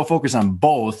be so focused on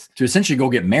both to essentially go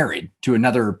get married to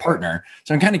another partner.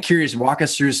 So I'm kind of curious, walk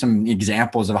us through some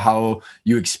examples of how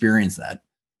you experienced that.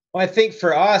 Well, I think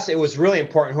for us, it was really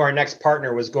important who our next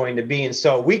partner was going to be. And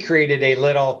so we created a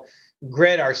little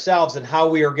grid ourselves and how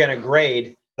we were going to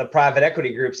grade the private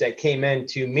equity groups that came in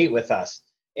to meet with us.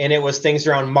 And it was things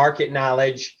around market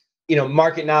knowledge,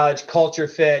 culture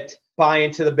fit, buy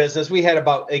into the business. We had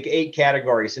about like 8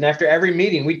 categories. And after every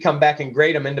meeting, we'd come back and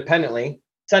grade them independently,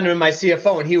 send them to my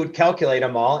CFO, and he would calculate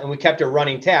them all. And we kept a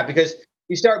running tab because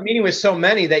you start meeting with so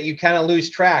many that you kind of lose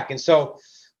track. And so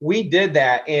we did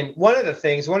that. And one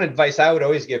advice I would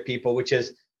always give people, which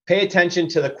is pay attention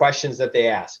to the questions that they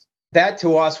ask. That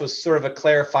to us was sort of a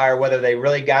clarifier whether they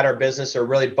really got our business or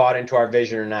really bought into our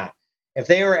vision or not. If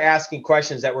they were asking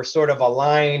questions that were sort of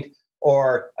aligned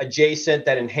or adjacent,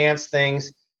 that enhanced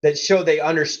things, that showed they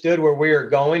understood where we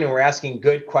were going and were asking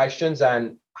good questions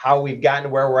on how we've gotten to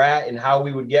where we're at and how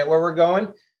we would get where we're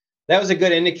going, that was a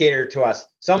good indicator to us.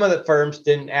 Some of the firms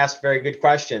didn't ask very good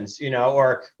questions,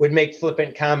 or would make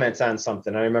flippant comments on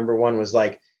something. I remember one was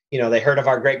like, they heard of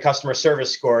our great customer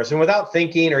service scores, and without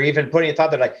thinking or even putting a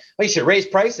thought, they're like, well, you should raise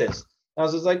prices. I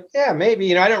was just like, yeah,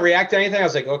 maybe, I don't react to anything. I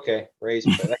was like, okay, raise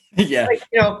prices. Yeah.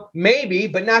 Maybe,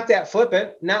 but not that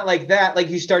flippant, not like that. Like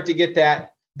you start to get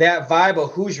that vibe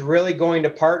of who's really going to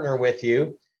partner with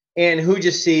you and who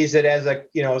just sees it as a,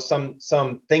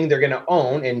 some thing they're going to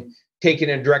own and take it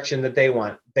in a direction that they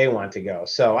want to go.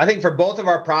 So I think for both of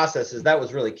our processes, that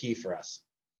was really key for us.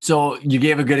 So you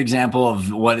gave a good example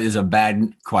of what is a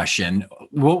bad question.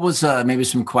 What was maybe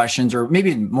some questions, or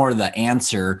maybe more the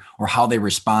answer or how they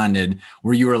responded,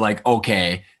 where you were like,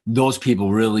 okay, those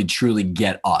people really truly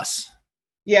get us?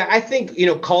 Yeah, I think,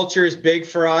 culture is big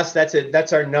for us.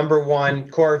 That's our number one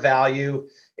core value,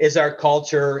 is our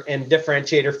culture and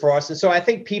differentiator for us. And so I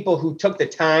think people who took the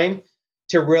time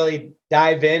to really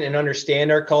dive in and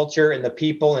understand our culture and the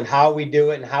people and how we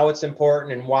do it and how it's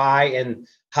important and why and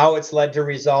how it's led to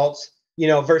results,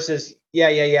 versus,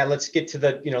 let's get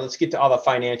to all the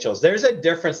financials. There's a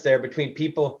difference there between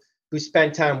people who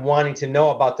spend time wanting to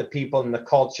know about the people and the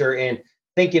culture and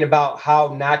thinking about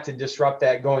how not to disrupt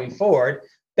that going forward,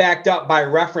 backed up by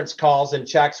reference calls and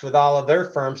checks with all of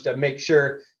their firms to make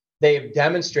sure they've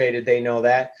demonstrated they know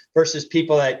that, versus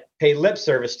people that pay lip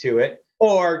service to it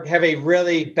or have a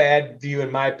really bad view,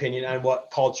 in my opinion, on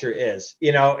what culture is,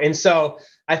 And so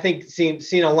I think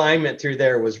seeing alignment through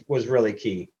there was really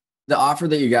key. The offer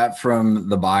that you got from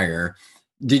the buyer,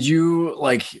 did you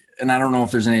and I don't know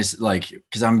if there's any,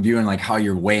 because I'm viewing how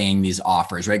you're weighing these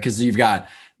offers, right? Because you've got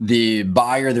the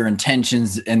buyer, their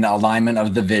intentions and the alignment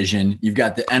of the vision, you've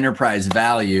got the enterprise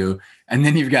value, and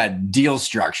then you've got deal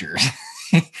structures.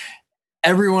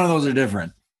 Every one of those are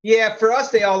different. Yeah, for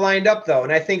us, they all lined up, though.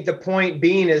 And I think the point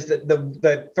being is that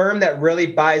the firm that really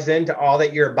buys into all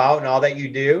that you're about and all that you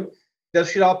do, those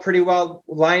should all pretty well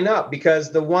line up,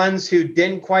 because the ones who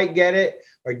didn't quite get it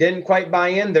or didn't quite buy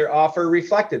in, their offer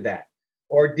reflected that,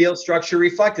 or deal structure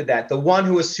reflected that. The one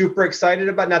who was super excited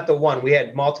about, not the one, we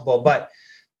had multiple, but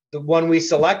the one we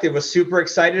selected was super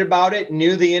excited about it,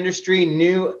 knew the industry,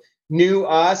 knew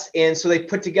us. And so they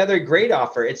put together a great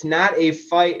offer. It's not a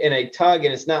fight and a tug,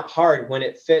 and it's not hard when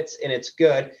it fits and it's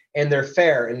good and they're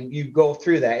fair and you go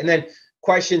through that. And then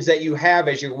questions that you have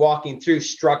as you're walking through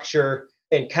structure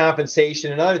and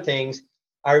compensation and other things,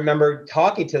 I remember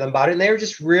talking to them about it, and they were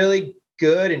just really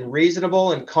good and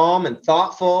reasonable and calm and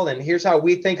thoughtful. And here's how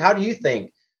we think. How do you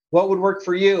think? What would work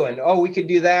for you? And, oh, we could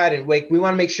do that. And we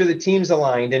want to make sure the team's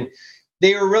aligned. And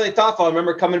they were really thoughtful. I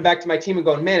remember coming back to my team and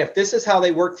going, man, if this is how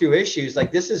they work through issues,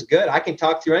 like, this is good. I can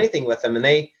talk through anything with them.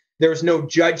 And there was no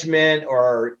judgment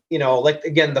or, like,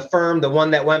 again, the firm, the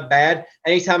one that went bad,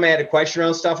 anytime I had a question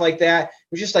around stuff like that, it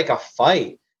was just like a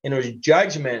fight, and it was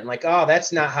judgment and like, oh,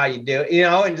 that's not how you do it,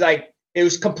 and like, it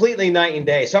was completely night and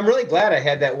day. So I'm really glad I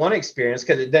had that one experience,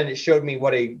 because then it showed me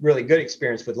what a really good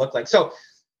experience would look like. So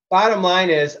bottom line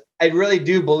is, I really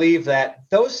do believe that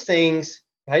those things,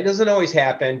 it doesn't always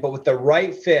happen, but with the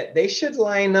right fit, they should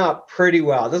line up pretty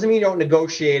well. It doesn't mean you don't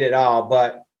negotiate at all,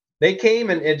 but they came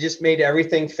and it just made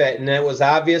everything fit, and it was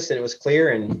obvious and it was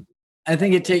clear. And I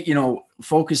think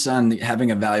focus on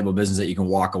having a valuable business that you can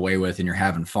walk away with and you're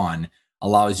having fun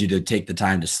allows you to take the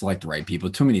time to select the right people.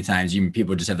 Too many times,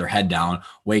 people just have their head down,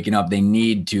 waking up, they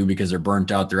need to because they're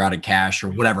burnt out, they're out of cash or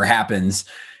whatever happens.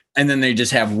 And then they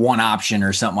just have one option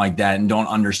or something like that and don't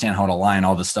understand how to align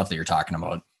all the stuff that you're talking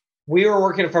about. We were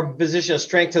working from a position of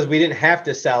strength because we didn't have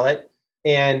to sell it.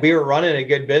 And we were running a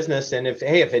good business. And if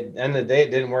at the end of the day,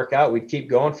 it didn't work out, we'd keep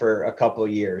going for a couple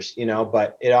of years,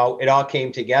 but it all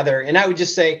came together. And I would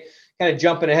just say, kind of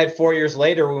jumping ahead 4 years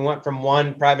later, we went from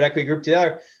one private equity group to the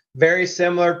other. Very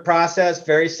similar process,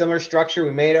 very similar structure.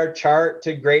 We made our chart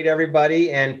to grade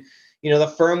everybody. And,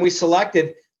 the firm we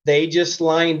selected, they just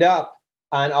lined up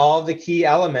on all of the key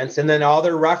elements. And then all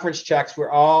their reference checks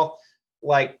were all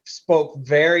spoke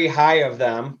very high of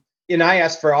them. And I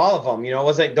asked for all of them, it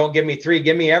wasn't, don't give me three,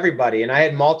 give me everybody. And I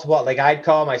had multiple, I'd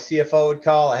call, my CFO would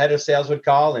call, a head of sales would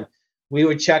call, and we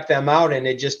would check them out. And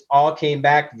it just all came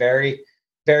back very,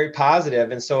 very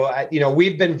positive. And so,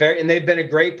 we've been and they've been a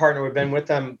great partner. We've been with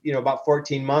them, about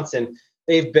 14 months, and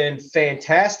they've been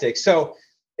fantastic. So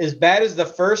as bad as the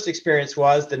first experience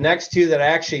was, the next two that I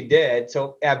actually did,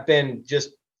 so have been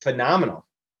just phenomenal.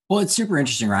 Well, it's super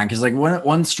interesting, Ryan, because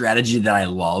one strategy that I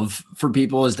love for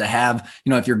people is to have,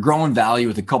 if you're growing value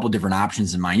with a couple different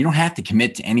options in mind, you don't have to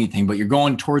commit to anything, but you're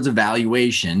going towards a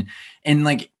valuation. And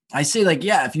I say,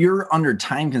 if you're under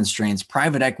time constraints,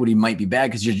 private equity might be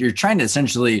bad because you're trying to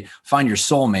essentially find your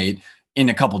soulmate in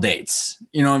a couple dates,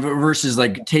 versus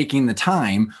taking the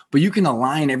time, but you can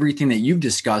align everything that you've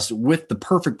discussed with the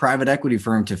perfect private equity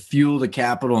firm to fuel the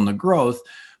capital and the growth.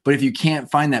 But if you can't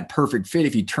find that perfect fit,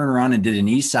 if you turn around and did an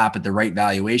ESOP at the right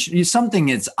valuation, something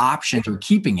that's option for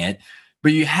keeping it,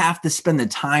 but you have to spend the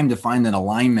time to find that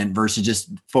alignment versus just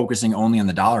focusing only on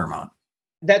the dollar amount.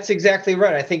 That's exactly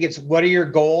right. I think it's, what are your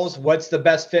goals? What's the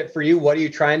best fit for you? What are you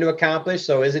trying to accomplish?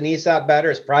 So is an ESOP better?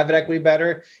 Is private equity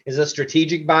better? Is a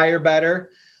strategic buyer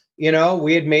better? We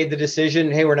had made the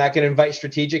decision, hey, we're not going to invite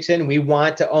strategics in. We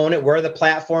want to own it. We're the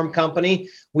platform company.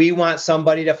 We want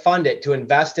somebody to fund it, to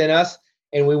invest in us.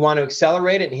 And we want to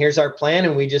accelerate it. And here's our plan.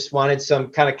 And we just wanted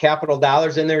some kind of capital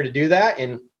dollars in there to do that.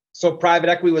 And so private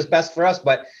equity was best for us.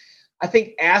 But I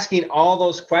think asking all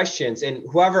those questions, and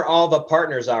whoever all the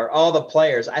partners are, all the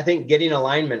players, I think getting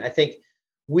alignment. I think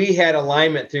we had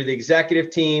alignment through the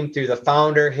executive team, through the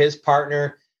founder, his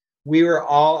partner. We were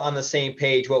all on the same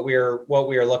page, what we were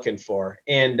looking for.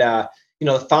 And,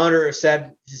 the founder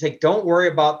said, he's like, don't worry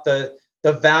about the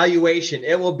valuation.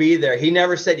 It will be there. He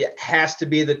never said it has to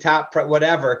be the top,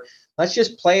 whatever. Let's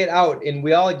just play it out. And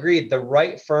we all agreed the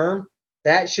right firm,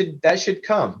 that should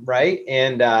come, right?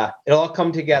 And it'll all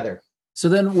come together. So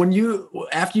then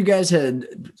after you guys had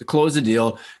closed the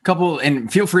deal,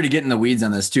 and feel free to get in the weeds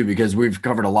on this too, because we've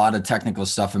covered a lot of technical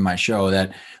stuff in my show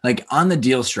that on the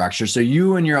deal structure. So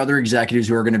you and your other executives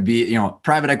who are going to be,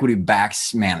 private equity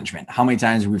backs management. How many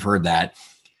times we've heard that?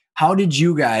 How did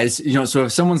you guys, so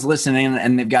if someone's listening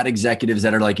and they've got executives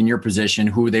that are in your position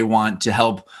who they want to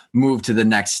help move to the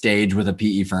next stage with a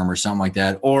PE firm or something like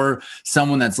that, or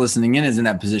someone that's listening in is in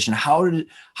that position, how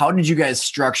did you guys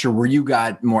structure where you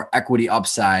got more equity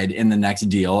upside in the next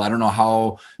deal? I don't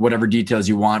know whatever details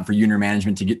you want for you and your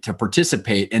management to get to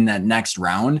participate in that next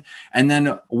round. And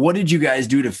then what did you guys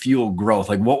do to fuel growth?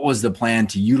 What was the plan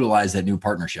to utilize that new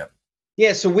partnership?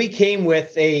 Yeah, so we came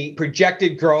with a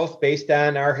projected growth based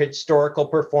on our historical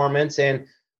performance. And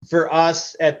for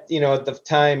us at the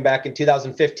time back in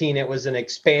 2015, it was an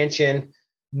expansion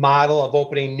model of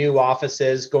opening new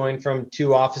offices, going from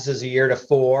 2 offices a year to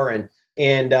 4.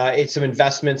 And it's some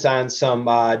investments on some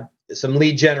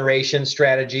lead generation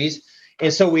strategies.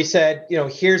 And so we said,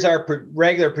 here's our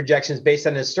regular projections based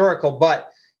on historical, but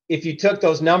if you took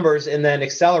those numbers and then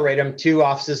accelerate them 2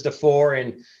 offices to 4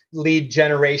 and lead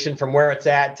generation from where it's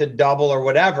at to double or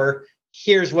whatever,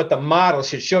 here's what the model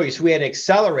should show you. So we had an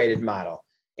accelerated model.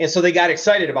 And so they got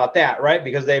excited about that, right?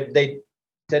 Because they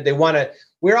that they want to.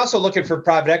 We're also looking for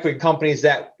private equity companies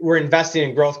that we're investing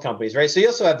in growth companies, right? So you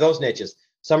also have those niches.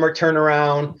 Some are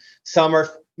turnaround, some are,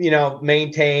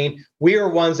 maintain. We were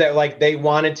ones that like they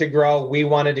wanted to grow. We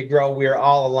wanted to grow. We were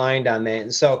all aligned on that.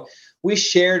 And so we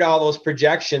shared all those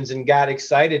projections and got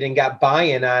excited and got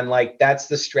buy-in on like, that's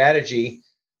the strategy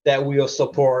that we will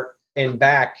support and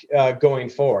back going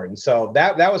forward. And so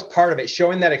that was part of it,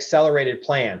 showing that accelerated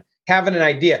plan, having an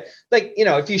idea. Like,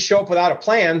 if you show up without a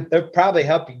plan, they'll probably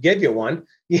help you give you one.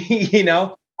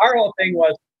 Our whole thing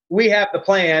was, we have the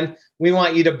plan. We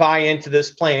want you to buy into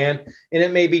this plan, and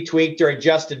it may be tweaked or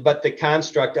adjusted, but the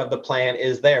construct of the plan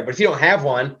is there. But if you don't have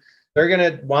one, they're going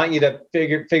to want you to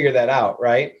figure that out,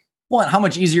 right? Well, and how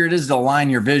much easier it is to align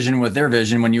your vision with their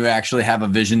vision when you actually have a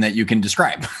vision that you can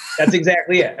describe. That's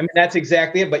exactly it. That's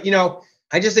exactly it. But,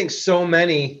 I just think so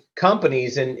many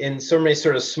companies and so many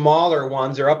sort of smaller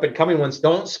ones or up and coming ones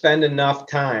don't spend enough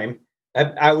time.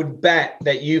 I would bet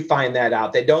that you find that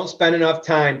out. They don't spend enough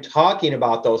time talking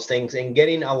about those things and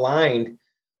getting aligned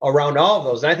around all of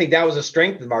those. And I think that was a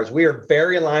strength of ours. We are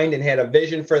very aligned and had a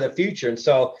vision for the future. And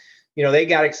so, they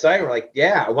got excited. We're like,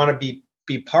 yeah, I want to be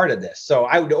part of this. So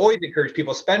I would always encourage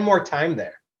people, spend more time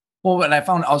there. Well, what I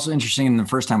found also interesting in the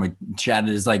first time we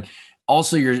chatted is like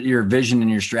also your vision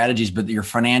and your strategies, but your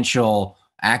financial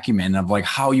acumen of like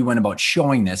how you went about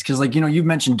showing this. Cause like, you've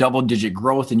mentioned double-digit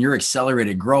growth and your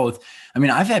accelerated growth. I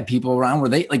mean, I've had people around where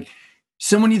they like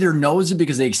someone either knows it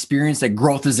because they experience that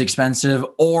growth is expensive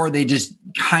or they just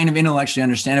kind of intellectually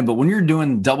understand it. But when you're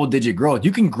doing double-digit growth,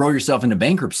 you can grow yourself into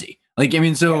bankruptcy.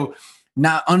 So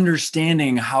not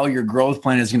understanding how your growth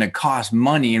plan is going to cost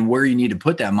money and where you need to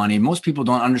put that money. Most people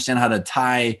don't understand how to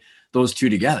tie those two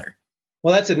together.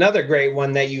 Well, that's another great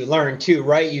one that you learn too,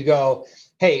 right? You go,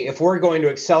 hey, if we're going to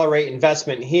accelerate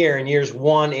investment here in years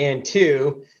 1 and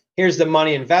 2, here's the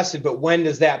money invested, but when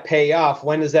does that pay off?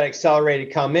 When does that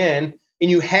accelerated come in? And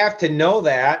you have to know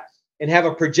that and have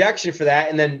a projection for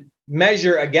that and then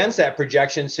measure against that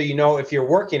projection so you know if you're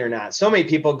working or not. So many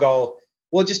people go,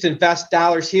 we'll just invest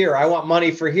dollars here. I want money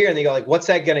for here. And they go like, what's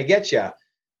that going to get you?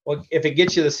 Well, if it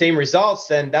gets you the same results,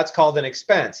 then that's called an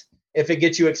expense. If it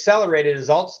gets you accelerated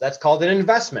results, that's called an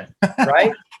investment,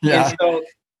 right? Yeah. And so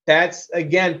that's,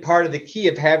 again, part of the key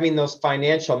of having those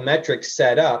financial metrics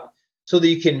set up so that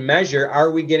you can measure,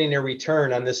 are we getting a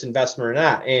return on this investment or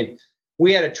not? And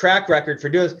we had a track record for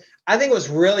doing this. I think it was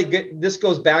really good. This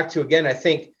goes back to, again, I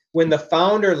think when the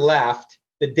founder left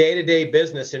the day-to-day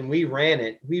business and we ran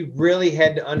it, we really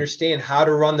had to understand how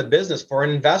to run the business for an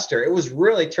investor. It was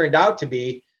really turned out to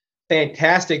be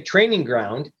fantastic training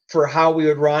ground for how we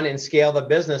would run and scale the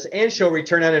business and show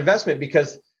return on investment.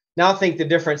 Because now think the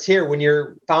difference here, when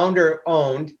you're founder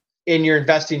owned and you're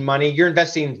investing money, you're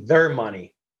investing their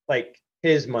money, like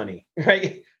his money,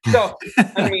 right? So,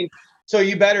 so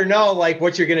you better know like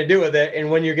what you're going to do with it and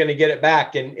when you're going to get it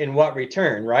back and in what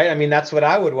return, right? That's what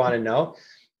I would want to know.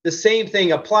 The same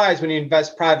thing applies when you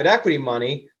invest private equity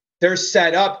money. They're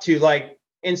set up to like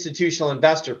institutional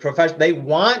investor, professional. They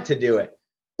want to do it,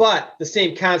 but the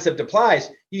same concept applies.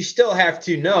 You still have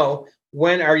to know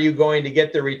when are you going to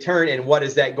get the return and what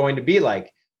is that going to be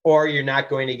like, or you're not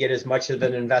going to get as much of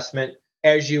an investment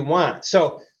as you want.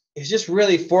 So it's just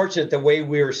really fortunate the way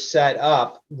we were set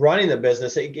up running the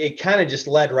business. It kind of just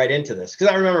led right into this. Because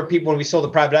I remember people when we sold the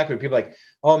private equity, people like,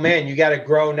 oh man, you got to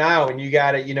grow now and you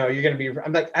got to, you're going to be,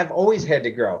 I'm like, I've always had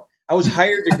to grow. I was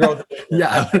hired to grow the business.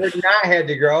 Yeah. I've never not had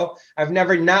to grow. I've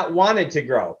never not wanted to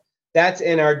grow. That's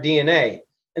in our DNA.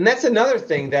 And that's another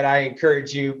thing that I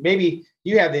encourage you. Maybe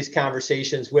you have these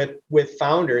conversations with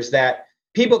founders that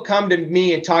people come to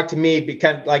me and talk to me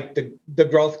because like the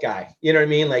growth guy, you know what I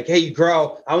mean? Like, hey, you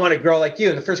grow, I want to grow like you.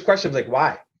 And the first question is like,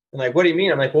 why? I'm like, what do you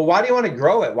mean? I'm like, well, why do you want to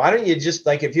grow it? Why don't you just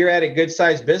like, if you're at a good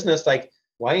sized business, like,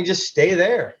 why don't you just stay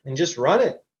there and just run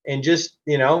it and just,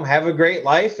 have a great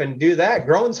life and do that?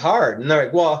 Growing's hard. And they're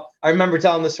like, well, I remember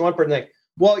telling this one person like,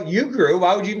 well, you grew.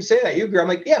 Why would you even say that? You grew. I'm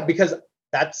like, yeah, because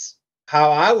that's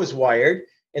how I was wired.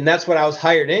 And that's what I was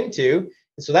hired into.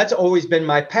 And so that's always been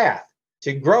my path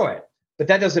to grow it. But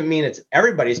that doesn't mean it's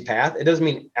everybody's path. It doesn't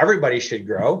mean everybody should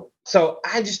grow. So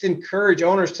I just encourage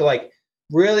owners to like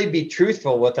really be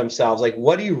truthful with themselves. Like,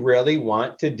 what do you really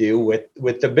want to do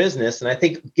with the business? And I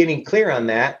think getting clear on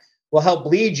that will help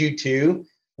lead you to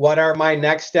what are my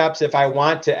next steps if I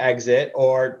want to exit,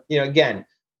 or, again,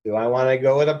 do I want to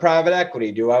go with a private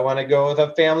equity? Do I want to go with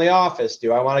a family office?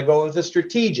 Do I want to go with a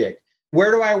strategic? Where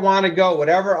do I want to go?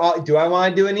 Do I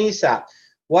want to do an ESOP?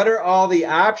 What are all the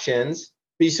options?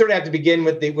 But you sort of have to begin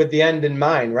with the end in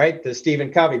mind, right? The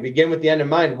Stephen Covey, begin with the end in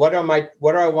mind. What do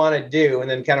I want to do? And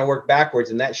then kind of work backwards.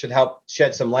 And that should help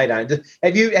shed some light on it.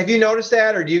 Have you noticed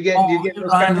that, or do you get those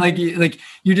Ron,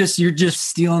 you're just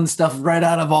stealing stuff right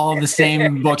out of all of the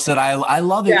same books that I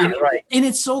love it. Yeah, right. And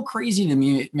it's so crazy to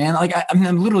me, man. Like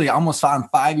I'm literally almost on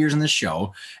 5 years in this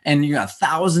show, and you got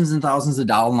thousands and thousands of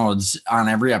downloads on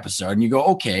every episode. And you go,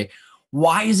 okay,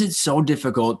 why is it so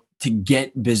difficult to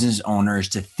get business owners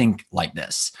to think like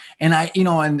this? And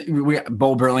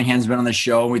Bo Burlingham's been on the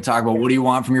show. We talk about what do you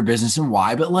want from your business and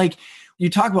why, but like you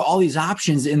talk about all these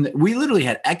options, and we literally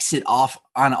had exit off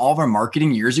on all of our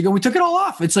marketing years ago. We took it all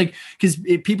off. It's like, because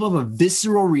people have a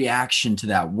visceral reaction to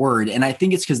that word. And I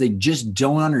think it's because they just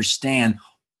don't understand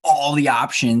all the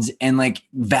options and like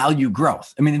value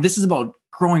growth. I mean, this is about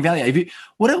growing value.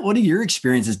 What are your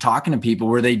experiences talking to people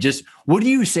where what do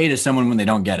you say to someone when they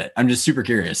don't get it? I'm just super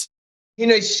curious. You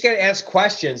just got to ask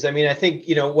questions. I mean, I think,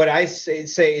 what I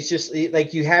say it's just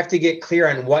like, you have to get clear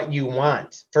on what you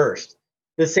want first.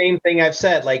 The same thing I've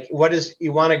said, like, what is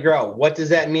you want to grow? What does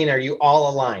that mean? Are you all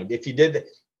aligned? If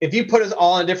you put us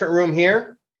all in a different room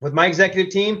here with my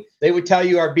executive team, they would tell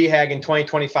you our BHAG in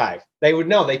 2025. They would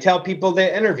know. They tell people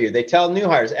they interview. They tell new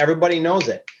hires. Everybody knows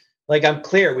it. Like, I'm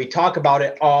clear. We talk about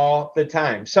it all the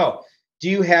time. So do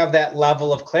you have that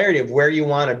level of clarity of where you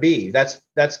want to be? That's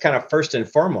kind of first and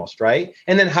foremost, right?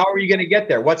 And then how are you going to get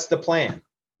there? What's the plan?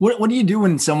 What do you do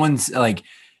when someone's like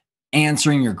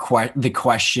answering the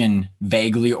question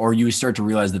vaguely, or you start to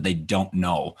realize that they don't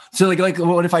know? So like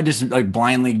what if I just like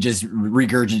blindly just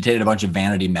regurgitated a bunch of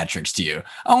vanity metrics to you?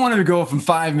 I wanted to go from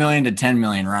 5 million to 10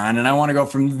 million, Ron, and I want to go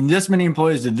from this many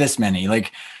employees to this many.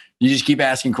 Like, you just keep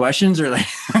asking questions, or like?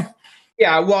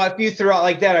 Yeah, well, if you threw out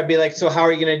like that, I'd be like, so how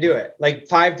are you going to do it? Like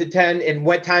 5 to 10 in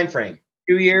what time frame?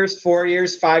 2 years, 4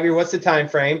 years, 5 years? What's the time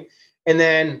frame? And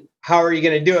then how are you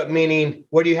going to do it? Meaning,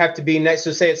 what do you have to be next?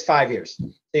 So say it's 5 years. So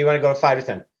you want to go to 5 to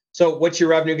 10. So what's your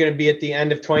revenue going to be at the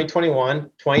end of 2021,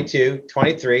 22,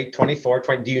 23, 24,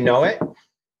 20? Do you know it?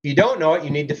 If you don't know it, you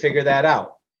need to figure that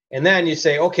out. And then you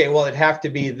say, okay, well, it'd have to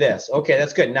be this. Okay,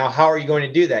 that's good. Now, how are you going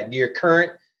to do that?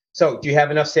 So do you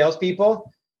have enough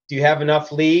salespeople? Do you have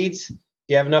enough leads?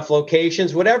 Do you have enough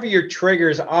locations? Whatever your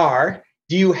triggers are,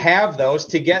 do you have those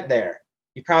to get there?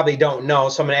 You probably don't know.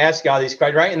 So I'm going to ask you all these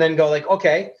questions, right? And then go like,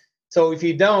 okay, so if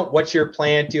you don't, what's your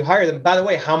plan to hire them? By the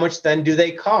way, how much then do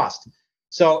they cost?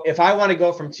 So if I want to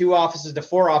go from 2 offices to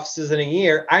 4 offices in a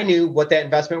year, I knew what that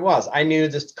investment was. I knew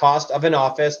the cost of an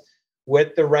office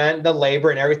with the rent, the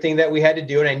labor, and everything that we had to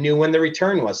do. And I knew when the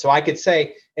return was. So I could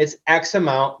say it's X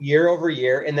amount year over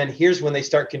year. And then here's when they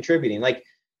start contributing. Like,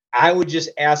 I would just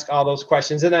ask all those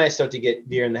questions. And then I start to get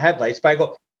deer in the headlights. But I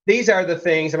go, these are the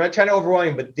things, I'm not trying to overwhelm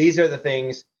you, but these are the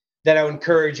things that I would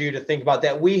encourage you to think about,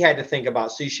 that we had to think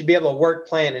about. So you should be able to work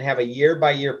plan and have a year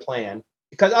by year plan,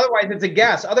 because otherwise it's a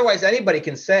guess. Otherwise anybody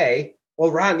can say,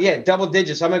 well, Ron, yeah, double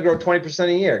digits, I'm going to grow 20%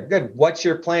 a year. Good. What's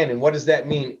your plan? And what does that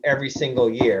mean every single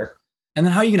year? And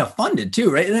then how are you going to fund it too,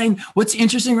 right? And then what's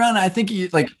interesting, Ron, I think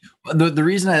the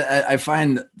reason I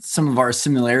find some of our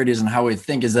similarities in how we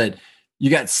think is that you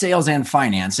got sales and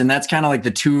finance. And that's kind of like the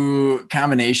two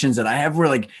combinations that I have where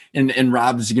like, and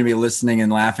Rob's going to be listening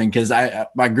and laughing because I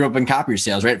grew up in copier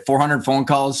sales, right? 400 phone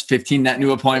calls, 15 net new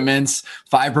appointments,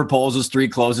 5 proposals, 3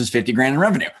 closes, 50 grand in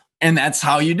revenue. And that's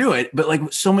how you do it. But like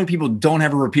so many people don't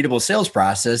have a repeatable sales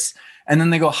process. And then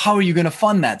they go, how are you going to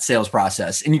fund that sales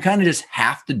process? And you kind of just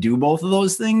have to do both of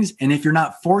those things. And if you're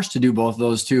not forced to do both of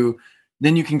those two,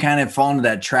 then you can kind of fall into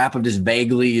that trap of just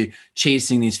vaguely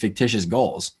chasing these fictitious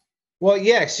goals. Well,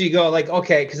 yeah. So you go like,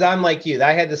 okay, because I'm like you.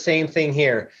 I had the same thing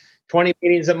here. 20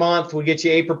 meetings a month. We get you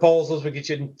 8 proposals. We get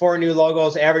you 4 new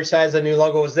logos. Average size of the new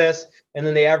logo was this. And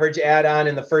then the average add-on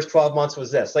in the first 12 months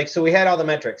was this. Like, so we had all the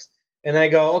metrics. And then I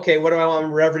go, okay, what do I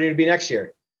want revenue to be next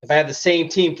year? If I have the same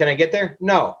team, can I get there?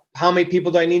 No. How many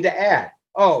people do I need to add?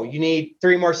 Oh, you need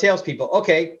 3 more salespeople.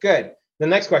 Okay, good. The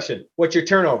next question, what's your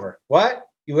turnover? What?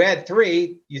 You add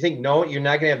 3. You think, no, you're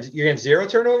going to have 0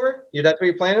 turnover? That's what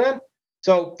you're planning on?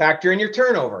 So factor in your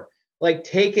turnover. Like,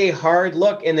 take a hard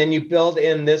look, and then you build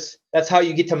in this. That's how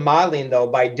you get to modeling, though,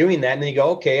 by doing that. And then you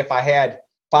go, okay, if I had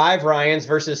 5 Ryans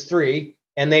versus 3,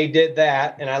 and they did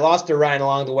that, and I lost a Ryan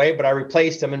along the way, but I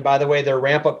replaced them. And by the way, their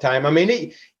ramp up time, I mean,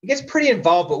 it gets pretty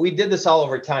involved, but we did this all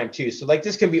over time too. So like,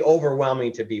 this can be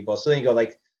overwhelming to people. So then you go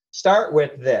like, start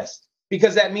with this,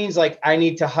 because that means like, I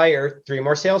need to hire 3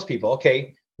 more salespeople.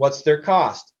 Okay. What's their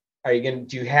cost? Do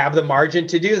you have the margin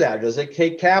to do that? Does it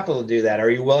take capital to do that?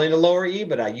 Are you willing to lower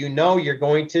EBITDA? You know, you're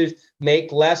going to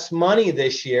make less money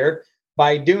this year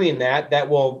by doing that. That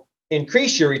will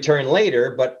increase your return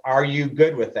later, but are you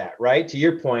good with that, right? To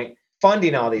your point,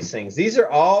 funding all these things. These are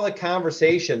all the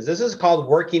conversations. This is called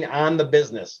working on the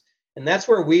business. And that's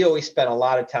where we always spend a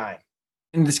lot of time.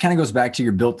 And this kind of goes back to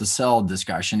your built to sell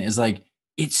discussion, is like,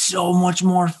 it's so much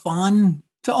more fun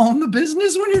to own the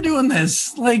business when you're doing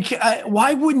this. Like,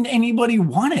 why wouldn't anybody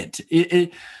want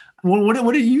it?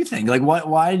 What do you think? Like,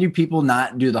 why do people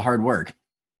not do the hard work?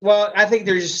 Well, I think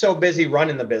they're just so busy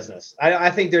running the business.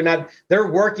 I think they're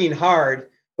working hard,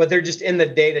 but they're just in the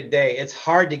day to day. It's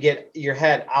hard to get your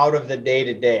head out of the day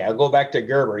to day. I'll go back to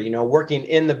Gerber, working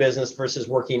in the business versus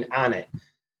working on it.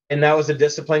 And that was a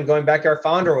discipline going back. Our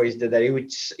founder always did that.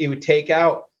 He would take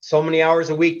out so many hours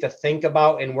a week to think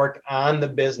about and work on the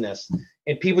business.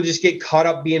 And people just get caught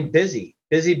up being busy.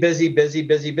 And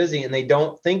they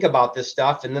don't think about this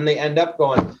stuff. And then they end up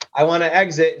going, I want to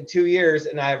exit in 2 years.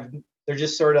 And they're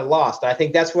just sort of lost. I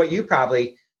think that's what you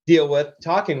probably deal with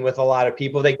talking with a lot of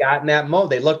people. They got in that mode.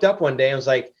 They looked up one day and was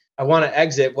like, I want to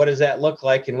exit. What does that look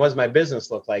like? And what does my business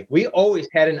look like? We always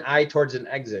had an eye towards an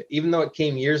exit. Even though it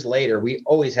came years later, we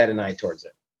always had an eye towards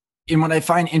it. And what I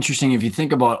find interesting, if you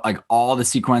think about like all the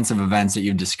sequence of events that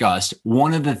you've discussed,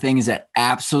 one of the things that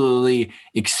absolutely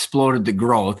exploded the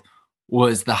growth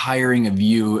was the hiring of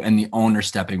you and the owner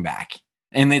stepping back.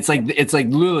 And it's like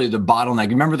literally the bottleneck.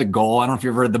 Remember The Goal? I don't know if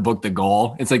you've ever read the book, The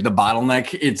Goal. It's like the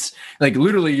bottleneck. It's like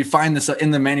literally you find this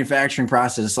in the manufacturing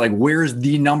process, like where's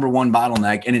the number one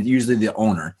bottleneck? And it's usually the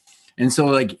owner. And so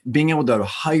like being able to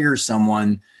hire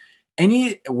someone,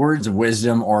 any words of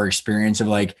wisdom or experience of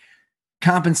like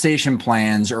compensation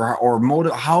plans or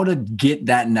motive, how to get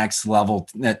that next level,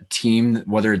 that team,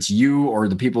 whether it's you or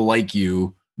the people like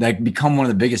you, that become one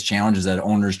of the biggest challenges that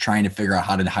owners trying to figure out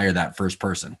how to hire that first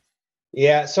person.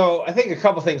 Yeah. So I think a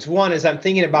couple of things. One is I'm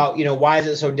thinking about, why is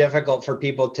it so difficult for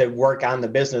people to work on the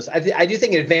business? I do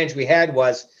think an advantage we had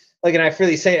was, like, and I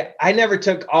freely say it, I never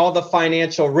took all the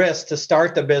financial risks to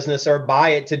start the business or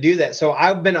buy it to do that. So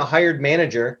I've been a hired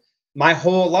manager my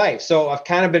whole life. So I've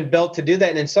kind of been built to do that.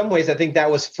 And in some ways, I think that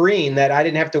was freeing, that I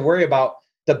didn't have to worry about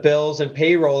the bills and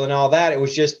payroll and all that. It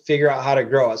was just figure out how to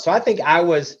grow it. So I think I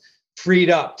was freed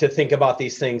up to think about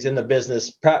these things in the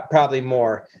business, probably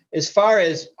more. As far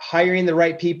as hiring the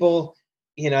right people,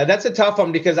 that's a tough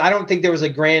one, because I don't think there was a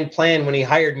grand plan when he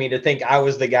hired me to think I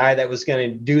was the guy that was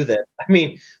going to do this. I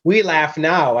mean, we laugh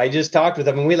now. I just talked with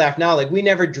him and we laugh now. Like, we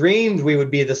never dreamed we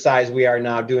would be the size we are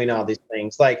now doing all these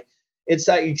things. Like, it's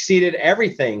exceeded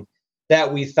everything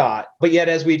that we thought. But yet,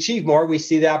 as we achieve more, we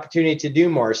see the opportunity to do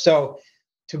more. So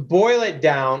to boil it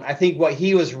down, I think what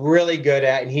he was really good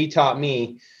at, and he taught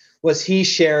me, was he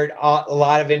shared a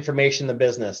lot of information in the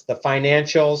business, the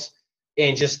financials,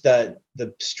 and just the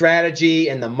strategy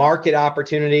and the market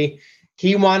opportunity.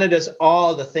 He wanted us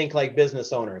all to think like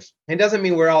business owners. It doesn't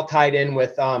mean we're all tied in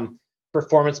with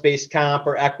performance-based comp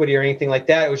or equity or anything like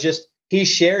that. It was just, he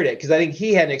shared it because I think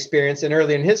he had an experience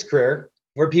early in his career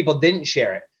where people didn't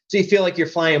share it. So you feel like you're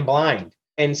flying blind.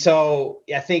 And so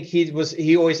I think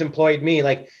he always employed me,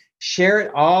 like, share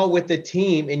it all with the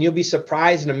team and you'll be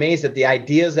surprised and amazed at the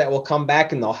ideas that will come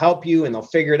back, and they'll help you and they'll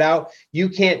figure it out. You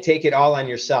can't take it all on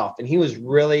yourself. And he was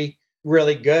really,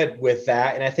 really good with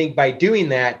that. And I think by doing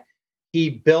that, he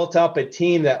built up a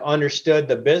team that understood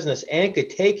the business and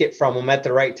could take it from him at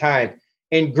the right time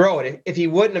and grow it. If he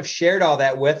wouldn't have shared all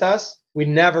that with us, we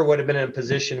never would have been in a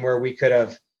position where we could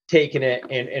have taken it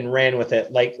and ran with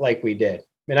it like we did.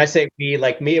 And I say we,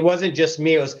 like me, it wasn't just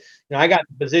me. It was, I got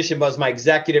the position, but it was my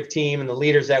executive team and the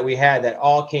leaders that we had that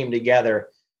all came together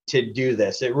to do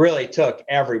this. It really took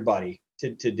everybody to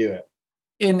do it.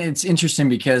 And it's interesting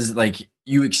because like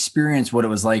you experience what it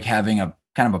was like having a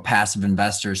kind of a passive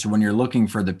investor. So when you're looking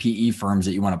for the PE firms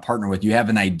that you want to partner with, you have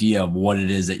an idea of what it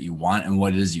is that you want and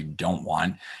what it is you don't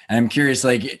want. And I'm curious,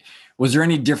 like, was there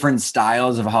any different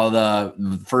styles of how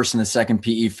the first and the second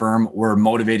PE firm were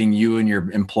motivating you and your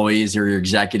employees or your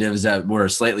executives that were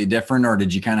slightly different? Or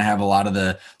did you kind of have a lot of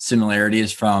the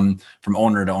similarities from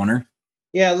owner to owner?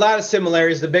 Yeah, a lot of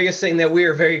similarities. The biggest thing that we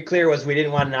were very clear was we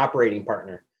didn't want an operating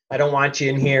partner. I don't want you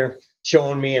in here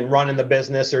showing me and running the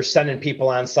business or sending people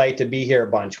on site to be here a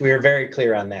bunch. We were very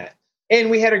clear on that. And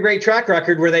we had a great track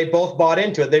record where they both bought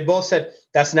into it. They both said,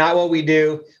 that's not what we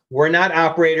do. We're not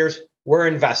operators. We're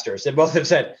investors. They both have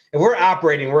said, if we're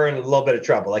operating, we're in a little bit of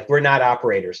trouble. Like, we're not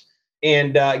operators.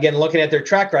 And again, looking at their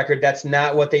track record, that's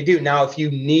not what they do. Now, if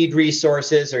you need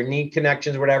resources or need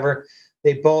connections, whatever,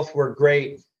 they both were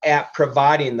great at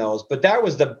providing those. But that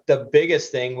was the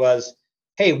biggest thing was,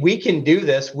 hey, we can do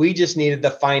this. We just needed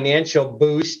the financial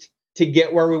boost to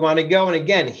get where we want to go. And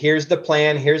again, here's the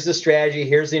plan, here's the strategy,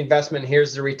 here's the investment,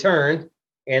 here's the return.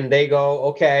 And they go,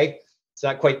 okay, it's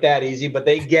not quite that easy, but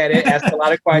they get it, ask a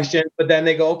lot of questions, but then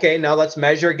they go, okay, now let's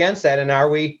measure against that. And are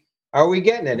we are we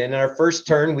getting it? And in our first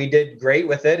turn, we did great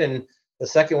with it. And the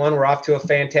second one, we're off to a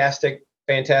fantastic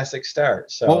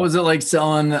start. So what was it like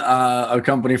selling a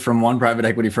company from one private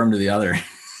equity firm to the other?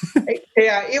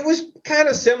 Yeah, it was kind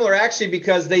of similar actually,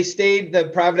 because the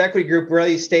private equity group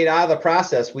really stayed out of the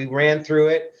process. We ran through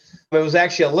it. It was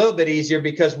actually a little bit easier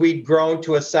because we'd grown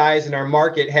to a size and our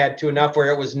market had to enough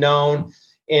where it was known.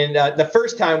 And the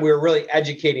first time we were really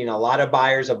educating a lot of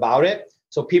buyers about it.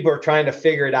 So people were trying to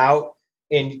figure it out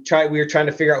we were trying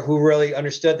to figure out who really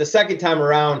understood. The second time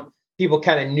around, people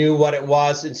kind of knew what it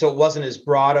was. And so it wasn't as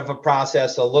broad of a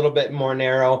process, a little bit more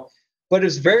narrow, but it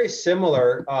was very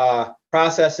similar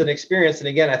process and experience. And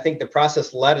again, I think the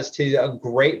process led us to a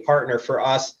great partner for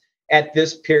us at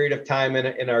this period of time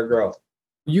in our growth.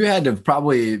 You had to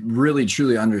probably really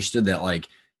truly understood that, like,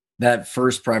 that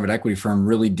first private equity firm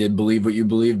really did believe what you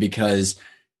believe, because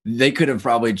they could have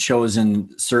probably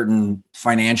chosen certain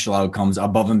financial outcomes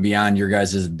above and beyond your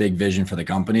guys' big vision for the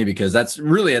company, because that's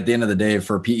really, at the end of the day,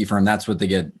 for a PE firm, that's what they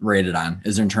get rated on,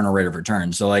 is their internal rate of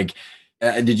return. So like,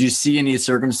 did you see any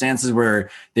circumstances where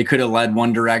they could have led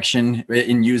one direction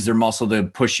and used their muscle to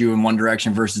push you in one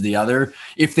direction versus the other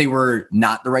if they were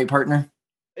not the right partner?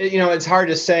 It's hard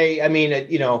to say. I mean,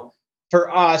 for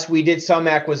us, we did some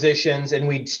acquisitions and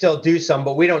we still do some,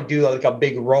 but we don't do like a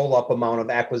big roll up amount of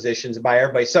acquisitions by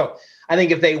everybody. So I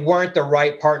think if they weren't the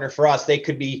right partner for us, they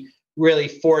could be really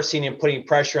forcing and putting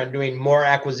pressure on doing more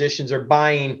acquisitions or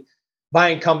buying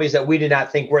companies that we did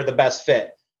not think were the best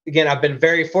fit. Again, I've been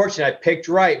very fortunate. I picked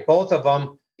right, both of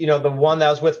them. The one that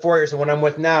I was with 4 years and one I'm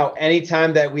with now,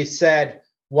 anytime that we said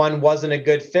one wasn't a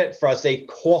good fit for us, they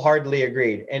wholeheartedly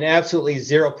agreed, and absolutely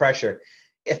zero pressure.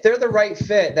 If they're the right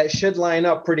fit, that should line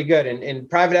up pretty good. And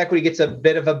private equity gets a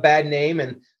bit of a bad name,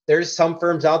 and there's some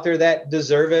firms out there that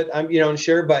deserve it. I'm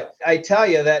sure, but I tell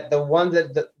you that the one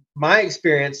my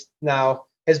experience now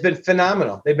has been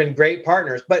phenomenal. They've been great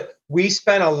partners, but we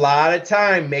spent a lot of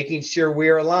time making sure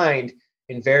we're aligned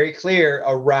and very clear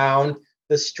around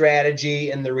the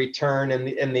strategy and the return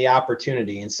and the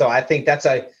opportunity. And so I think that's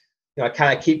I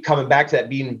kind of keep coming back to that,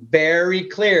 being very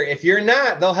clear. If you're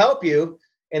not, they'll help you.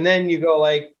 And then you go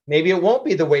like, maybe it won't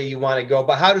be the way you want to go,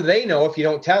 but how do they know if you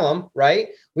don't tell them, right?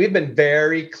 We've been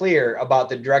very clear about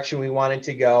the direction we wanted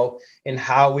to go and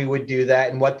how we would do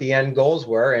that and what the end goals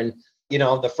were. And,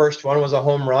 the first one was a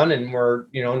home run, and we're,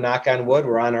 knock on wood,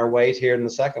 we're on our way here in the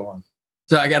second one.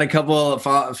 So I got a couple of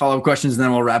follow-up questions and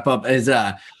then we'll wrap up.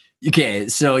 Okay,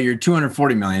 so you're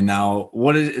 240 million now.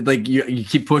 What is it, like, you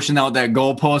keep pushing out that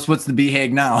goalpost? What's the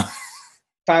BHAG now?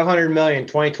 500 million,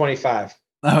 2025.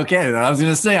 Okay, I was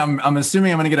going to say, I'm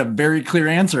assuming I'm going to get a very clear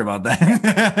answer about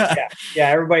that. Yeah,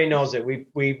 everybody knows it.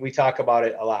 We talk about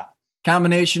it a lot.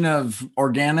 Combination of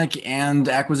organic and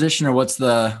acquisition, or what's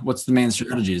the main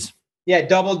strategies? Yeah,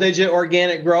 double-digit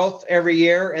organic growth every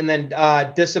year, and then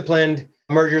disciplined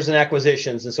mergers and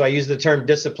acquisitions. And so I use the term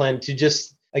disciplined to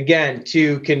just, again,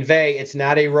 to convey it's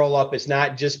not a roll-up. It's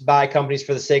not just buy companies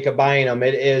for the sake of buying them.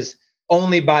 It is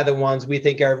only buy the ones we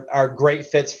think are great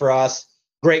fits for us.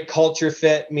 Great culture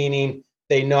fit, meaning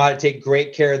they know how to take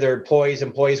great care of their employees.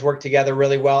 Employees work together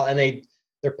really well, and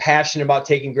they're passionate about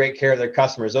taking great care of their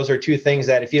customers. Those are two things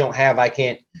that if you don't have, I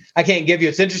can't give you.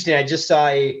 It's interesting. I just saw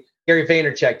a Gary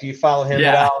Vaynerchuk. Do you follow him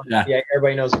at all? Yeah,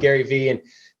 everybody knows Gary V. And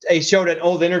he showed an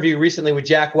old interview recently with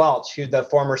Jack Welch, who's the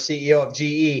former CEO of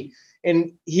GE.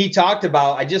 And he talked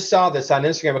about, I just saw this on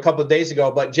Instagram a couple of days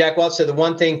ago, but Jack Welch said the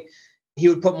one thing he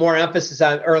would put more emphasis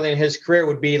on early in his career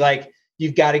would be like,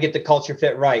 you've got to get the culture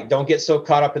fit right. Don't get so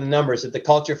caught up in the numbers. If the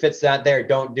culture fit's not there,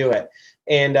 don't do it.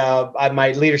 And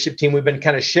my leadership team, we've been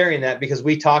kind of sharing that because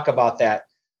we talk about that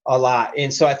a lot.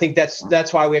 And so I think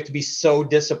that's why we have to be so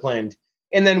disciplined.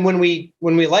 And then when we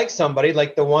like somebody,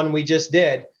 like the one we just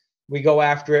did, we go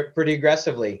after it pretty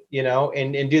aggressively,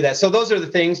 and do that. So those are the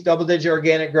things: double-digit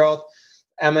organic growth,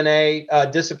 M&A,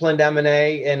 disciplined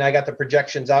M&A, and I got the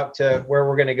projections out to where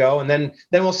we're going to go, and then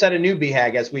we'll set a new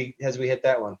BHAG as we hit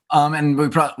that one. And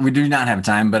we do not have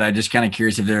time, but I'm just kind of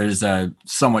curious if there is a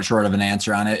somewhat short of an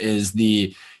answer on it. Is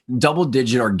the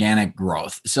double-digit organic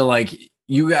growth? So like,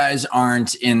 you guys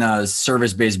aren't in a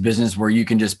service-based business where you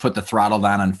can just put the throttle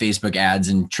down on Facebook ads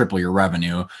and triple your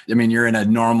revenue. I mean, you're in a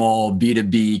normal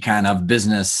B2B kind of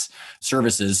business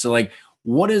services. So like,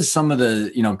 what is some of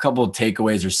the, couple of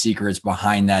takeaways or secrets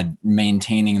behind that,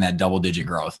 maintaining that double-digit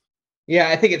growth? Yeah,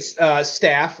 I think it's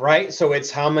staff, right? So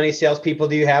it's how many salespeople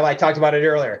do you have? I talked about it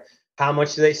earlier. How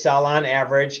much do they sell on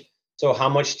average? So how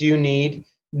much do you need?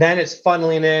 Then it's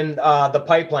funneling in the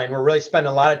pipeline. We're really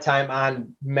spending a lot of time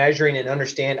on measuring and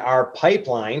understand our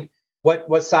pipeline.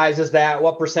 What size is that?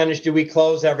 What percentage do we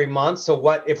close every month? So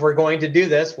if we're going to do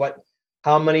this, what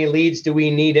how many leads do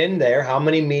we need in there? How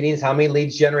many meetings, how many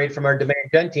leads generate from our demand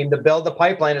gen team to build the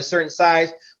pipeline a certain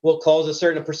size? We'll close a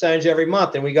certain percentage every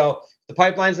month. And we go, the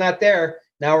pipeline's not there.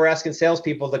 Now we're asking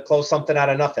salespeople to close something out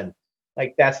of nothing.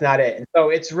 Like, that's not it. And so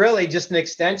it's really just an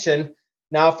extension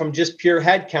now from just pure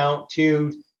headcount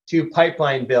to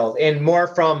pipeline build, and more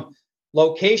from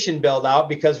location build out,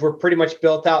 because we're pretty much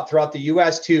built out throughout the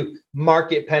US, to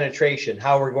market penetration,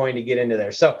 how we're going to get into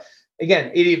there. So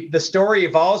again, the story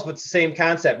evolves, but it's the same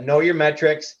concept. Know your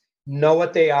metrics, know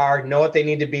what they are, know what they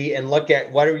need to be, and look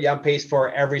at what are we on pace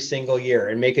for every single year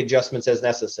and make adjustments as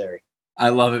necessary. I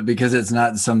love it because it's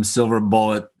not some silver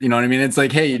bullet. You know what I mean? It's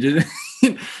like, hey, you did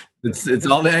it's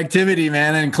all the activity,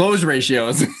 man, and close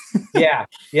ratios. Yeah.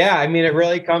 I mean, it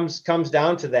really comes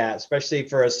down to that, especially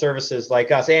for services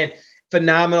like us, and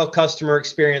phenomenal customer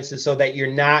experiences, so that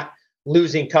you're not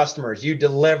losing customers. You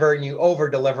deliver and you over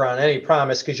deliver on any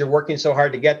promise because you're working so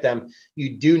hard to get them.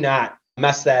 You do not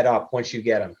mess that up once you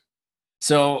get them.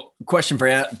 So, question for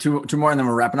you, two more, and then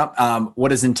we're wrapping up. What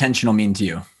does intentional mean to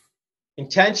you?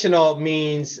 Intentional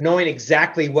means knowing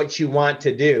exactly what you want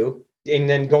to do and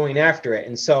then going after it.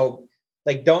 And so,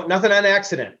 like, nothing on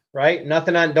accident, right?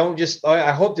 Don't just,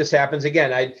 I hope this happens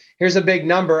again. Here's a big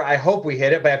number. I hope we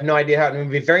hit it, but I have no idea how. And we'll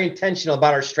be very intentional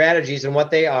about our strategies and what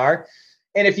they are.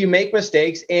 And if you make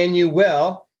mistakes, and you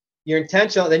will, you're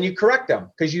intentional, then you correct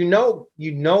them, because you know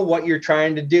what you're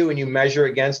trying to do and you measure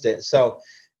against it. So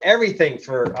everything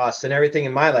for us and everything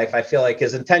in my life, I feel like,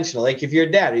 is intentional. Like, if you're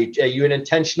a dad, are you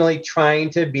intentionally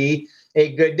trying to be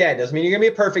a good dad? Doesn't mean you're going to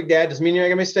be a perfect dad. Doesn't mean you're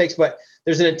not going to make mistakes, but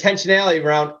there's an intentionality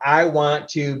around, I want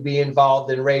to be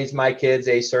involved and raise my kids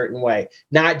a certain way,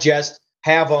 not just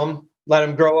have them, let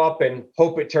them grow up and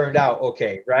hope it turned out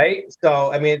okay, right?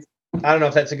 So, I mean, I don't know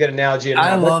if that's a good analogy.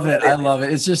 I love it.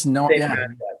 It's just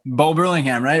Bo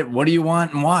Burlingham, right? What do you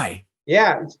want and why?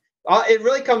 Yeah. It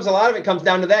really a lot of it comes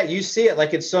down to that. You see it,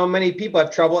 like, it's so many people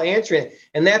have trouble answering it,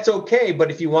 and that's okay.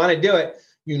 But if you want to do it,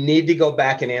 you need to go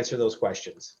back and answer those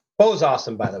questions. Bo's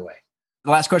awesome, by the way.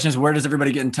 The last question is, where does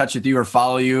everybody get in touch with you or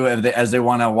follow you as they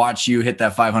want to watch you hit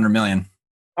that 500 million?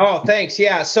 Oh, thanks.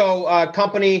 Yeah. So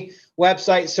company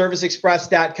website,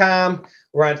 serviceexpress.com.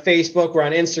 We're on Facebook. We're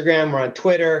on Instagram. We're on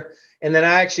Twitter. And then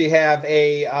I actually have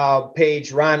a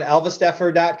page,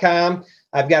 ronelvesteffer.com.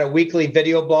 I've got a weekly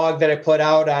video blog that I put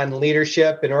out on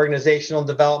leadership and organizational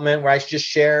development, where I just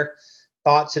share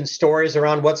thoughts and stories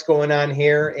around what's going on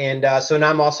here. And so now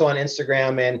I'm also on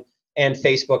Instagram and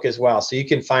Facebook as well. So you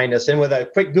can find us. And with a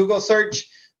quick Google search,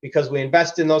 because we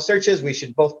invest in those searches, we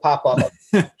should both pop up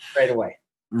right away.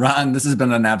 Ron, this has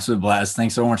been an absolute blast.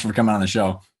 Thanks so much for coming on the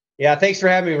show. Yeah, thanks for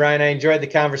having me, Ryan. I enjoyed the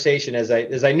conversation as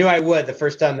I knew I would the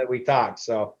first time that we talked.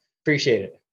 So appreciate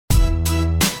it.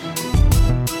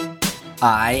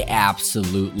 I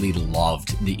absolutely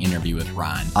loved the interview with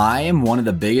Ron. I am one of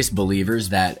the biggest believers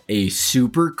that a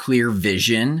super clear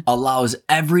vision allows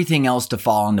everything else to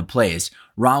fall into place.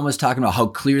 Ron was talking about how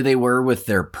clear they were with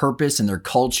their purpose and their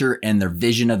culture and their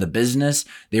vision of the business.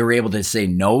 They were able to say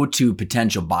no to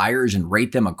potential buyers and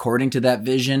rate them according to that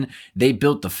vision. They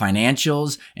built the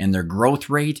financials and their growth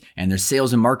rate and their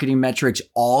sales and marketing metrics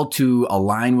all to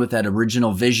align with that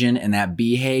original vision and that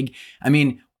BHAG. I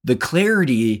mean, the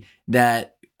clarity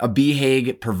that a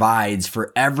BHAG provides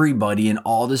for everybody and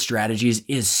all the strategies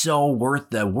is so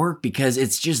worth the work, because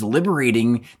it's just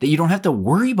liberating that you don't have to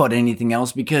worry about anything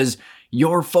else, because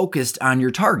you're focused on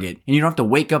your target and you don't have to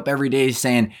wake up every day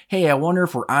saying, hey, I wonder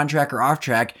if we're on track or off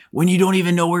track, when you don't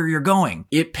even know where you're going.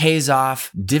 It pays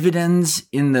off dividends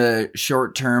in the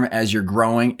short term as you're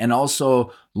growing, and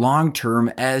also long term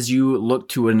as you look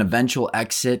to an eventual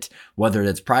exit, whether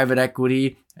it's private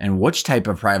equity and which type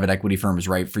of private equity firm is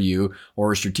right for you,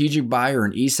 or a strategic buy or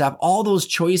an ESOP. All those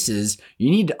choices, you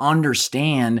need to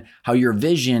understand how your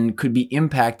vision could be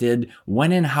impacted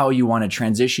when and how you want to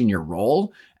transition your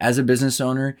role as a business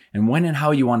owner, and when and how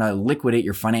you want to liquidate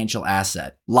your financial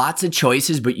asset. Lots of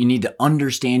choices, but you need to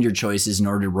understand your choices in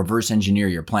order to reverse engineer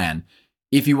your plan.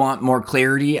 If you want more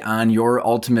clarity on your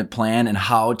ultimate plan and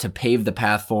how to pave the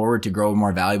path forward to grow a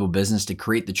more valuable business, to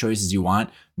create the choices you want,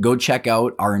 go check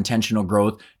out our intentional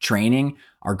growth training,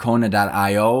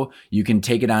 Arkona.io. You can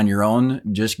take it on your own,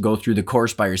 just go through the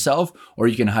course by yourself, or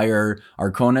you can hire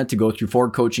Arkona to go through 4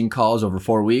 coaching calls over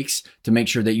 4 weeks to make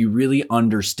sure that you really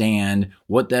understand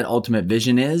what that ultimate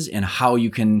vision is and how you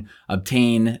can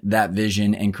obtain that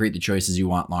vision and create the choices you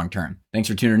want long term. Thanks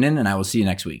for tuning in, and I will see you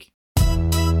next week.